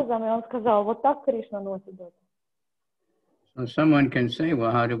определенным образом, и он сказал, вот так Кришна носит доти. So someone can say,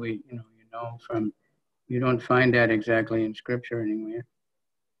 well, how do we, you don't find that exactly in scripture anywhere.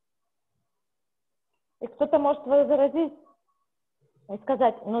 И кто-то может возразить и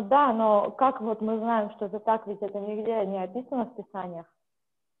сказать, ну да, но как вот мы знаем, что это так, ведь это нигде не описано в Писаниях.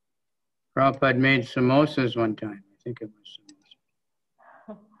 Prabhupada made samosas one time. I think it was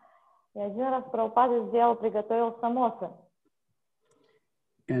samosa. И один раз Прабхупада приготовил самосы.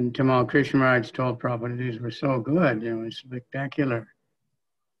 And Tamal Krishna Maharaj told Prabhupada these were so good, it was spectacular.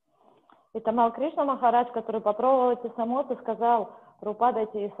 И Тамал Кришна Махарадж, который попробовал эти самосы, сказал, Прабхупада,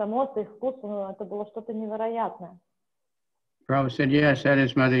 эти самосы, их вкус, это было что-то невероятное. Prabhupada said, yes, that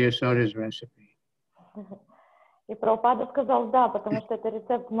is Mother Yasoda's recipe. И Прабхупада сказал, да, потому что это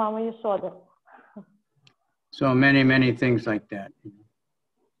рецепт мамы Яшоды. So many things like that.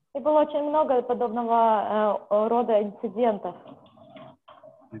 И было очень много подобного рода инцидентов.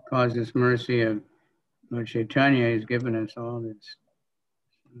 Because this mercy of Lord Chaitanya has given us all this.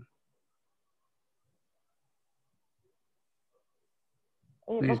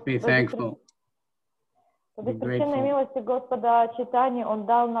 Please be thankful. По беспричинной милости Господа Чайтаньи Он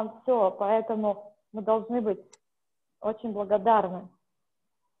дал нам все, поэтому мы должны быть очень благодарны.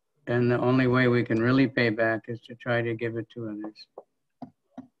 And the only way we can really pay back is to try to give it to others.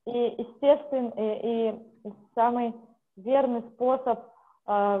 И естественно, и самый верный способ,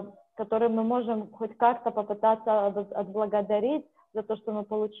 который мы можем хоть как-то попытаться отблагодарить за то, что мы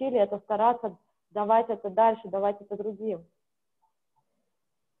получили, это стараться давать это дальше, давать это другим.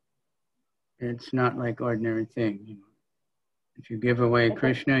 It's not like ordinary thing. If you give away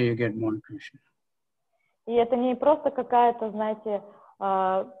Krishna, you get more Krishna. И это не просто какая-то, знаете,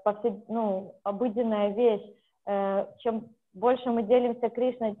 обыденная вещь. Чем больше мы делимся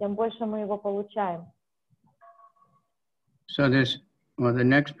Кришной, тем больше мы его получаем. So the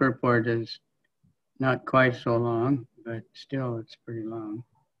next purport is not quite so long, but still it's pretty long.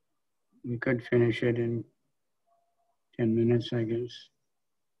 We could finish it in 10 minutes, I guess.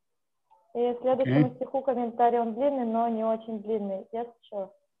 И следующему стиху комментарий, он длинный, но не очень длинный. Yes, sure.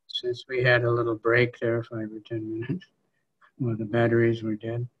 Since we had a little break there, 5 or 10 minutes, well, the batteries were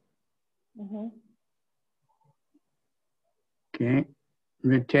dead. Okay.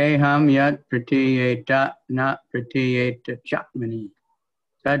 Riteham yat pratiyeta na pratiyeta chatmani.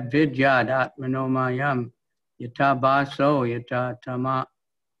 Tad vidyad atmanomayam yata baso yata tama.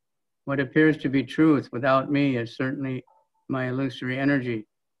 What appears to be truth without me is certainly my illusory energy.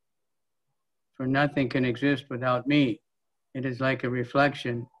 for nothing can exist without me. It is like a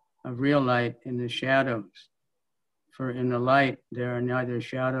reflection of real light in the shadows. For in the light, there are neither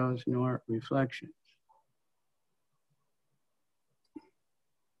shadows nor reflections.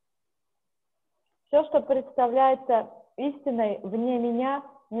 Все, что представляется истиной вне меня,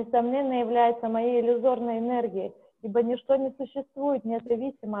 несомненно является моей иллюзорной энергией, ибо ничто не существует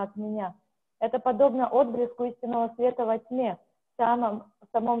независимо от меня. Это подобно отблеску истинного света во тьме. В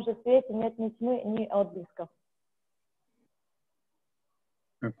самом же свете нет ни тьмы, ни отблесков.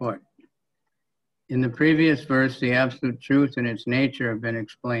 Report. In the previous verse, the absolute truth and its nature have been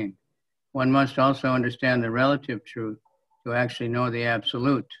explained. One must also understand the relative truth to actually know the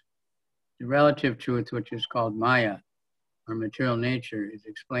absolute. The relative truth, which is called Maya, or material nature, is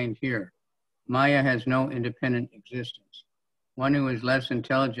explained here. Maya has no independent existence. One who is less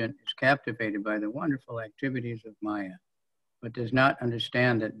intelligent is captivated by the wonderful activities of Maya, but does not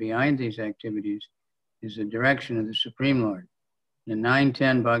understand that behind these activities is the direction of the Supreme Lord. In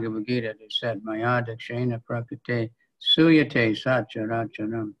 9.10 Bhagavad Gita, it is said, Maya dakshena prakrite suyate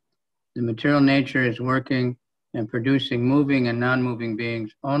satcharacharam. The material nature is working and producing moving and non-moving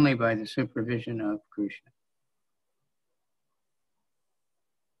beings only by the supervision of Krishna.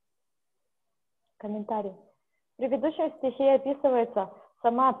 Комментарий. В предыдущем стихе описывается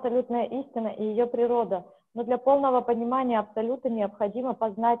сама абсолютная истина и ее природа, но для полного понимания абсолюта необходимо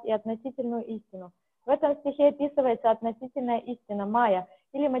познать и относительную истину. В этом стихе описывается относительная истина Майя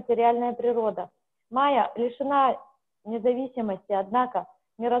или материальная природа. Майя лишена независимости, однако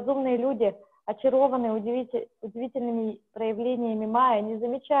неразумные люди, очарованные удивительными проявлениями Майя, не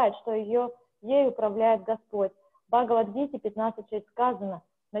замечают, что ей управляет Господь. В Бхагавад-гите 15.6 сказано: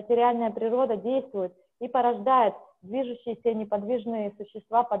 материальная природа действует и порождает движущиеся неподвижные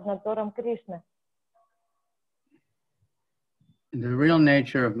существа под надзором Кришны. The real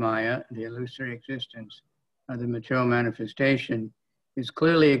nature of Maya, the illusory existence of the material manifestation, is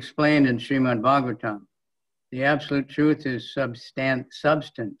clearly explained in Srimad Bhagavatam. The absolute truth is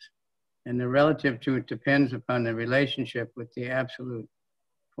substance, and the relative truth depends upon the relationship with the absolute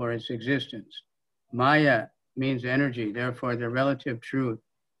for its existence. Maya means energy, therefore the relative truth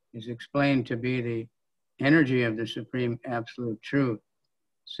is explained to be the energy of the supreme absolute truth.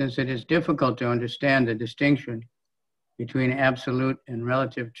 Since it is difficult to understand the distinction between absolute and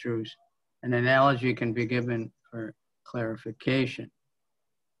relative truths, an analogy can be given for clarification.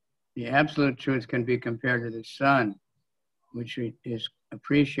 The absolute truth can be compared to the sun, which is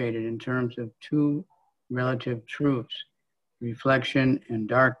appreciated in terms of two relative truths, reflection and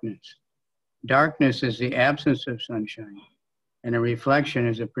darkness. Darkness is the absence of sunshine, and a reflection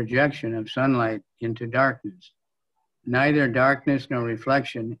is a projection of sunlight into darkness. Neither darkness nor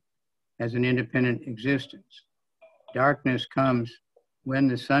reflection has an independent existence. Darkness comes when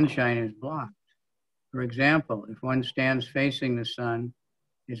the sunshine is blocked. For example, if one stands facing the sun,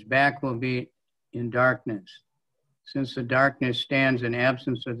 his back will be in darkness. Since the darkness stands in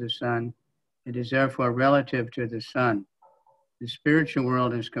absence of the sun, it is therefore relative to the sun. The spiritual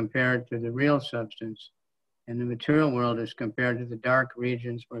world is compared to the real substance, and the material world is compared to the dark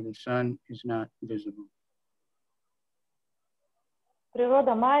regions where the sun is not visible.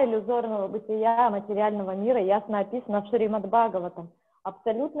 Природа Майя, иллюзорного бытия материального мира, ясно описана в Шримад Бхагаватам.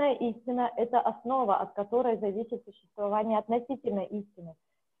 Абсолютная истина – это основа, от которой зависит существование относительной истины.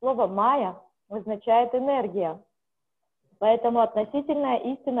 Слово «майя» означает «энергия». Поэтому относительная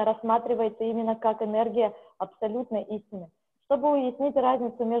истина рассматривается именно как энергия абсолютной истины. Чтобы уяснить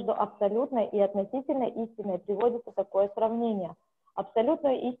разницу между абсолютной и относительной истиной, приводится такое сравнение.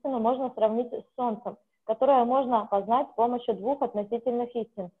 Абсолютную истину можно сравнить с Солнцем, которое можно познать с помощью двух относительных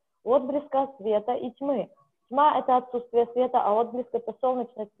истин – отблеска света и тьмы. Тьма – это отсутствие света, а отблеск – это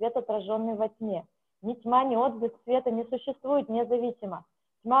солнечный свет, отраженный во тьме. Ни тьма, ни отблеск света не существует независимо.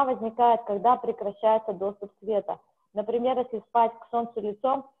 Тьма возникает, когда прекращается доступ света. Например, если спать к солнцу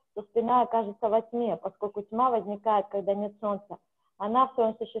лицом, то спина окажется во тьме, поскольку тьма возникает, когда нет солнца. Она в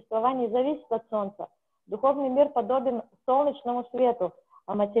своем существовании зависит от солнца. Духовный мир подобен солнечному свету,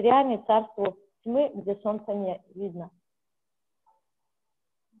 а материальный – царству тьмы, где солнца не видно.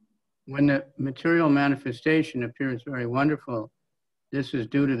 When the material manifestation appears very wonderful, this is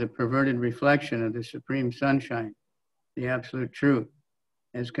due to the perverted reflection of the supreme sunshine, the absolute truth,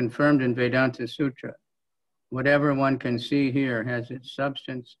 as confirmed in Vedanta Sutra. Whatever one can see here has its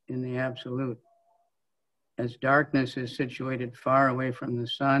substance in the absolute. As darkness is situated far away from the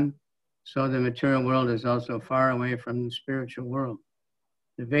sun, so the material world is also far away from the spiritual world.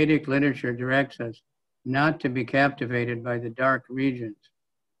 The Vedic literature directs us not to be captivated by the dark regions,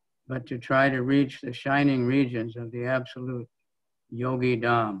 but to try to reach the shining regions of the absolute Yogi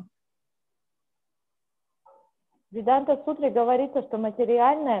Dham. В Веданта-сутре говорится, что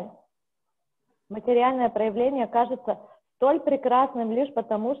материальное проявление кажется столь прекрасным лишь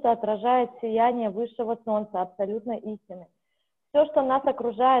потому, что отражает сияние высшего солнца, абсолютной истины. Все, что нас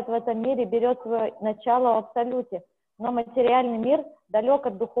окружает в этом мире, берет свое начало в абсолюте, но материальный мир далек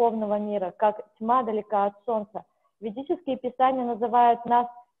от духовного мира, как тьма далека от солнца. Ведические писания призывают нас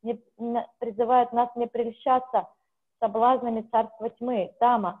не прельщаться соблазнами царства тьмы,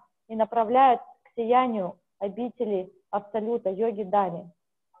 тама, и направляют к сиянию обители абсолюта, йоги Дани.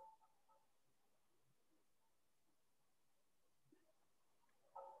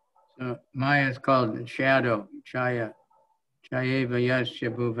 So Maya is called shadow, chaya. Chayeva yasya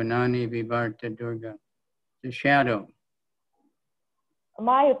bhuvanani vivarta durga. The shadow.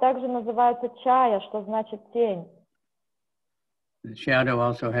 Майю также называется чая, что значит тень. The shadow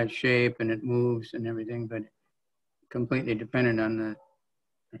also has shape and it moves and everything, but completely dependent on the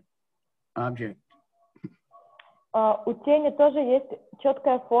object. У тени тоже есть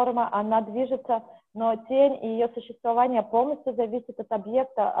четкая форма, она движется, но тень и ее существование полностью зависит от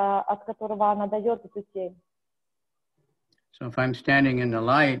объекта, от которого она дает эту тень. So if I'm standing in the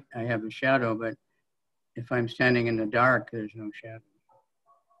light, I have a shadow, but if I'm standing in the dark, there's no shadow.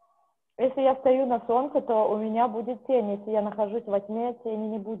 Если я стою на солнце, то у меня будет тень. Если я нахожусь во тьме, тени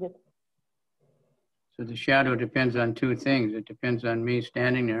не будет. So the shadow depends on two things. It depends on me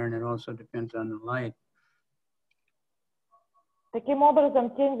standing there, and it also depends on the light. Таким образом,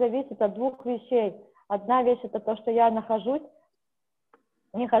 тень зависит от двух вещей. Одна вещь — это то, что я нахожусь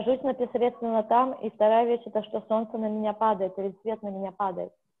непосредственно там, и вторая вещь — это что солнце на меня падает, или свет на меня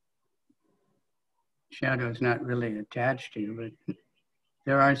падает. Shadow is not really attached to you, but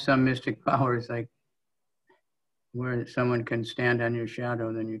there are some mystic powers, like where someone can stand on your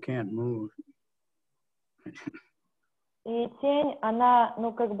shadow, then you can't move. И тень, она,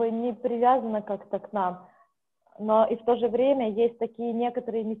 не привязана как-то к нам, но и в то же время есть такие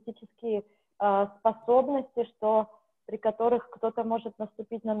некоторые мистические способности, при которых кто-то может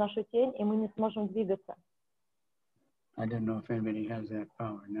наступить на нашу тень, и мы не сможем двигаться. I don't know if anybody has that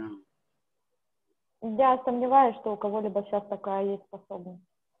power now. Я сомневаюсь, что у кого-либо сейчас такая есть способность.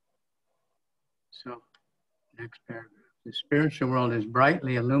 So, next paragraph. The spiritual world is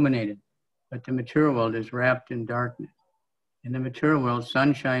brightly illuminated, but the material world is wrapped in darkness. In the material world,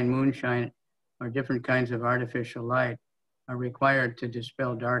 sunshine, moonshine, or different kinds of artificial light are required to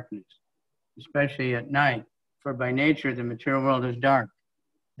dispel darkness, especially at night, for by nature the material world is dark.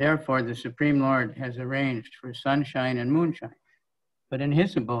 Therefore, the Supreme Lord has arranged for sunshine and moonshine. But in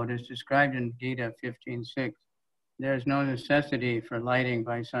his abode, as described in Gita 15:6, there is no necessity for lighting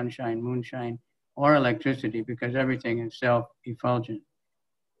by sunshine, moonshine, or electricity because everything is self-effulgent.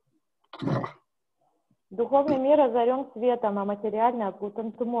 Духовный мир озарен светом, а материальный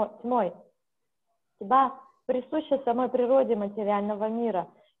окутан тьмой. Тьма присуща самой природе материального мира.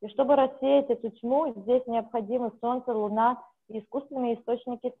 И чтобы рассеять эту тьму, здесь необходимы солнце, луна и искусственные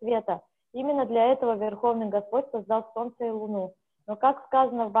источники света. Именно для этого Верховный Господь создал солнце и луну. Но, как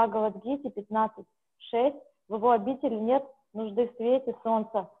сказано в Бхагавад-гите 15:6, в его обители нет нужды в свете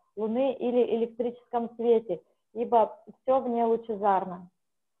солнца, луны или электрическом свете, ибо все в ней лучезарно.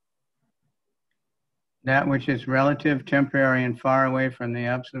 That which is relative, temporary, and far away from the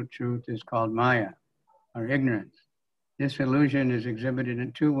absolute truth is called Maya, or ignorance. This illusion is exhibited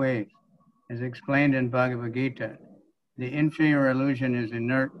in two ways. As explained in Bhagavad Gita, the inferior illusion is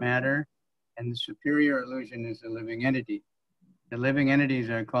inert matter, and the superior illusion is the living entity. The living entities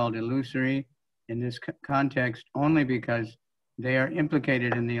are called illusory in this context only because they are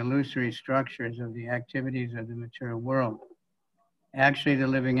implicated in the illusory structures of the activities of the material world. Actually, the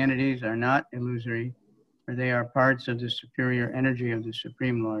living entities are not illusory, for they are parts of the superior energy of the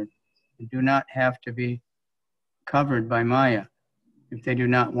Supreme Lord and do not have to be covered by Maya if they do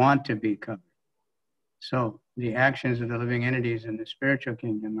not want to be covered. So, the actions of the living entities in the spiritual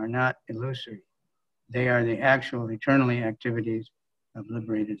kingdom are not illusory. They are the actual eternally activities of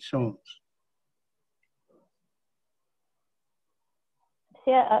liberated souls.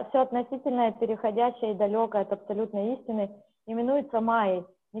 Все относительное, переходящее и далекое от абсолютной истины именуется майей,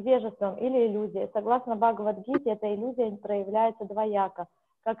 невежеством или иллюзией. Согласно Бхагавад-гите, эта иллюзия проявляется двояко,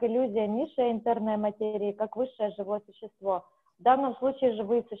 как иллюзия низшей интерной материи, как высшее живое существо. В данном случае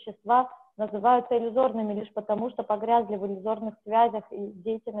живые существа называются иллюзорными лишь потому, что погрязли в иллюзорных связях и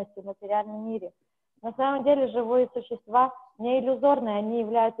деятельности в материальном мире. На самом деле живые существа не иллюзорные, они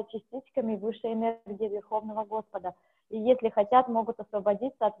являются частичками высшей энергии Верховного Господа, и если хотят, могут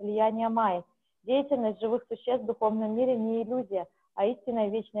освободиться от влияния майи. Деятельность живых существ в духовном мире не иллюзия, а истинная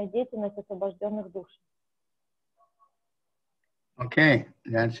вечная деятельность освобожденных душ. Okay,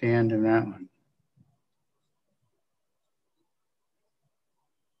 that's the end of that one.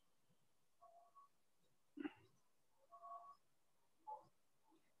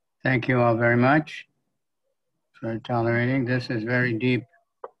 Thank you all very much for tolerating. This is very deep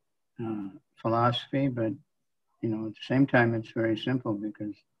philosophy, but at the same time, it's very simple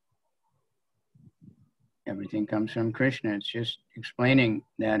because everything comes from Krishna. It's just explaining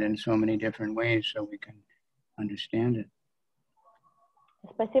that in so many different ways so we can understand it.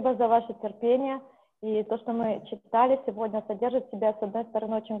 Спасибо за ваше терпение. И то, что мы читали сегодня, содержит в себе, с одной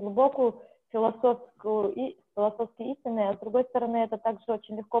стороны, очень глубокую философские истины, а с другой стороны, это также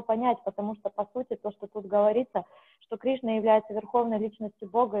очень легко понять, потому что, по сути, то, что тут говорится, что Кришна является верховной личностью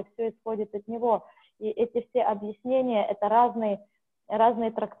Бога, и все исходит от Него. И эти все объяснения — это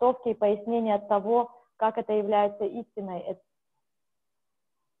разные трактовки и пояснения того, как это является истиной.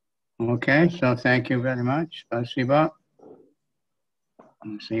 Okay, so thank you very much. Spasiba.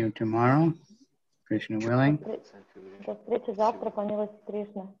 I'll see you tomorrow, Krishna willing. До встречи завтра, по милости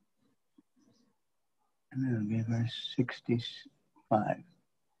Кришны. And that'll be verse 65.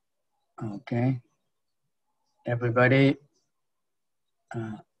 Okay. Everybody,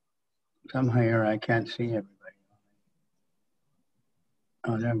 somehow here I can't see everybody.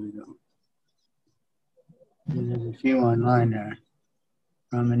 Oh, there we go. There's a few online there.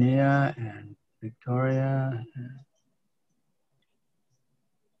 Ramania and Victoria, and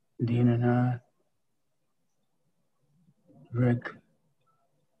Dinana, Rick.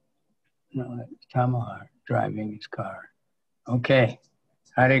 No, it's Tamar driving his car. Okay.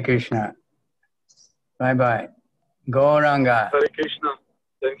 Hare Krishna. Bye-bye. Gauranga. Hare Krishna.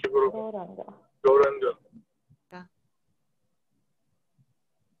 Thank you, Guru. Gauranga. Gauranga.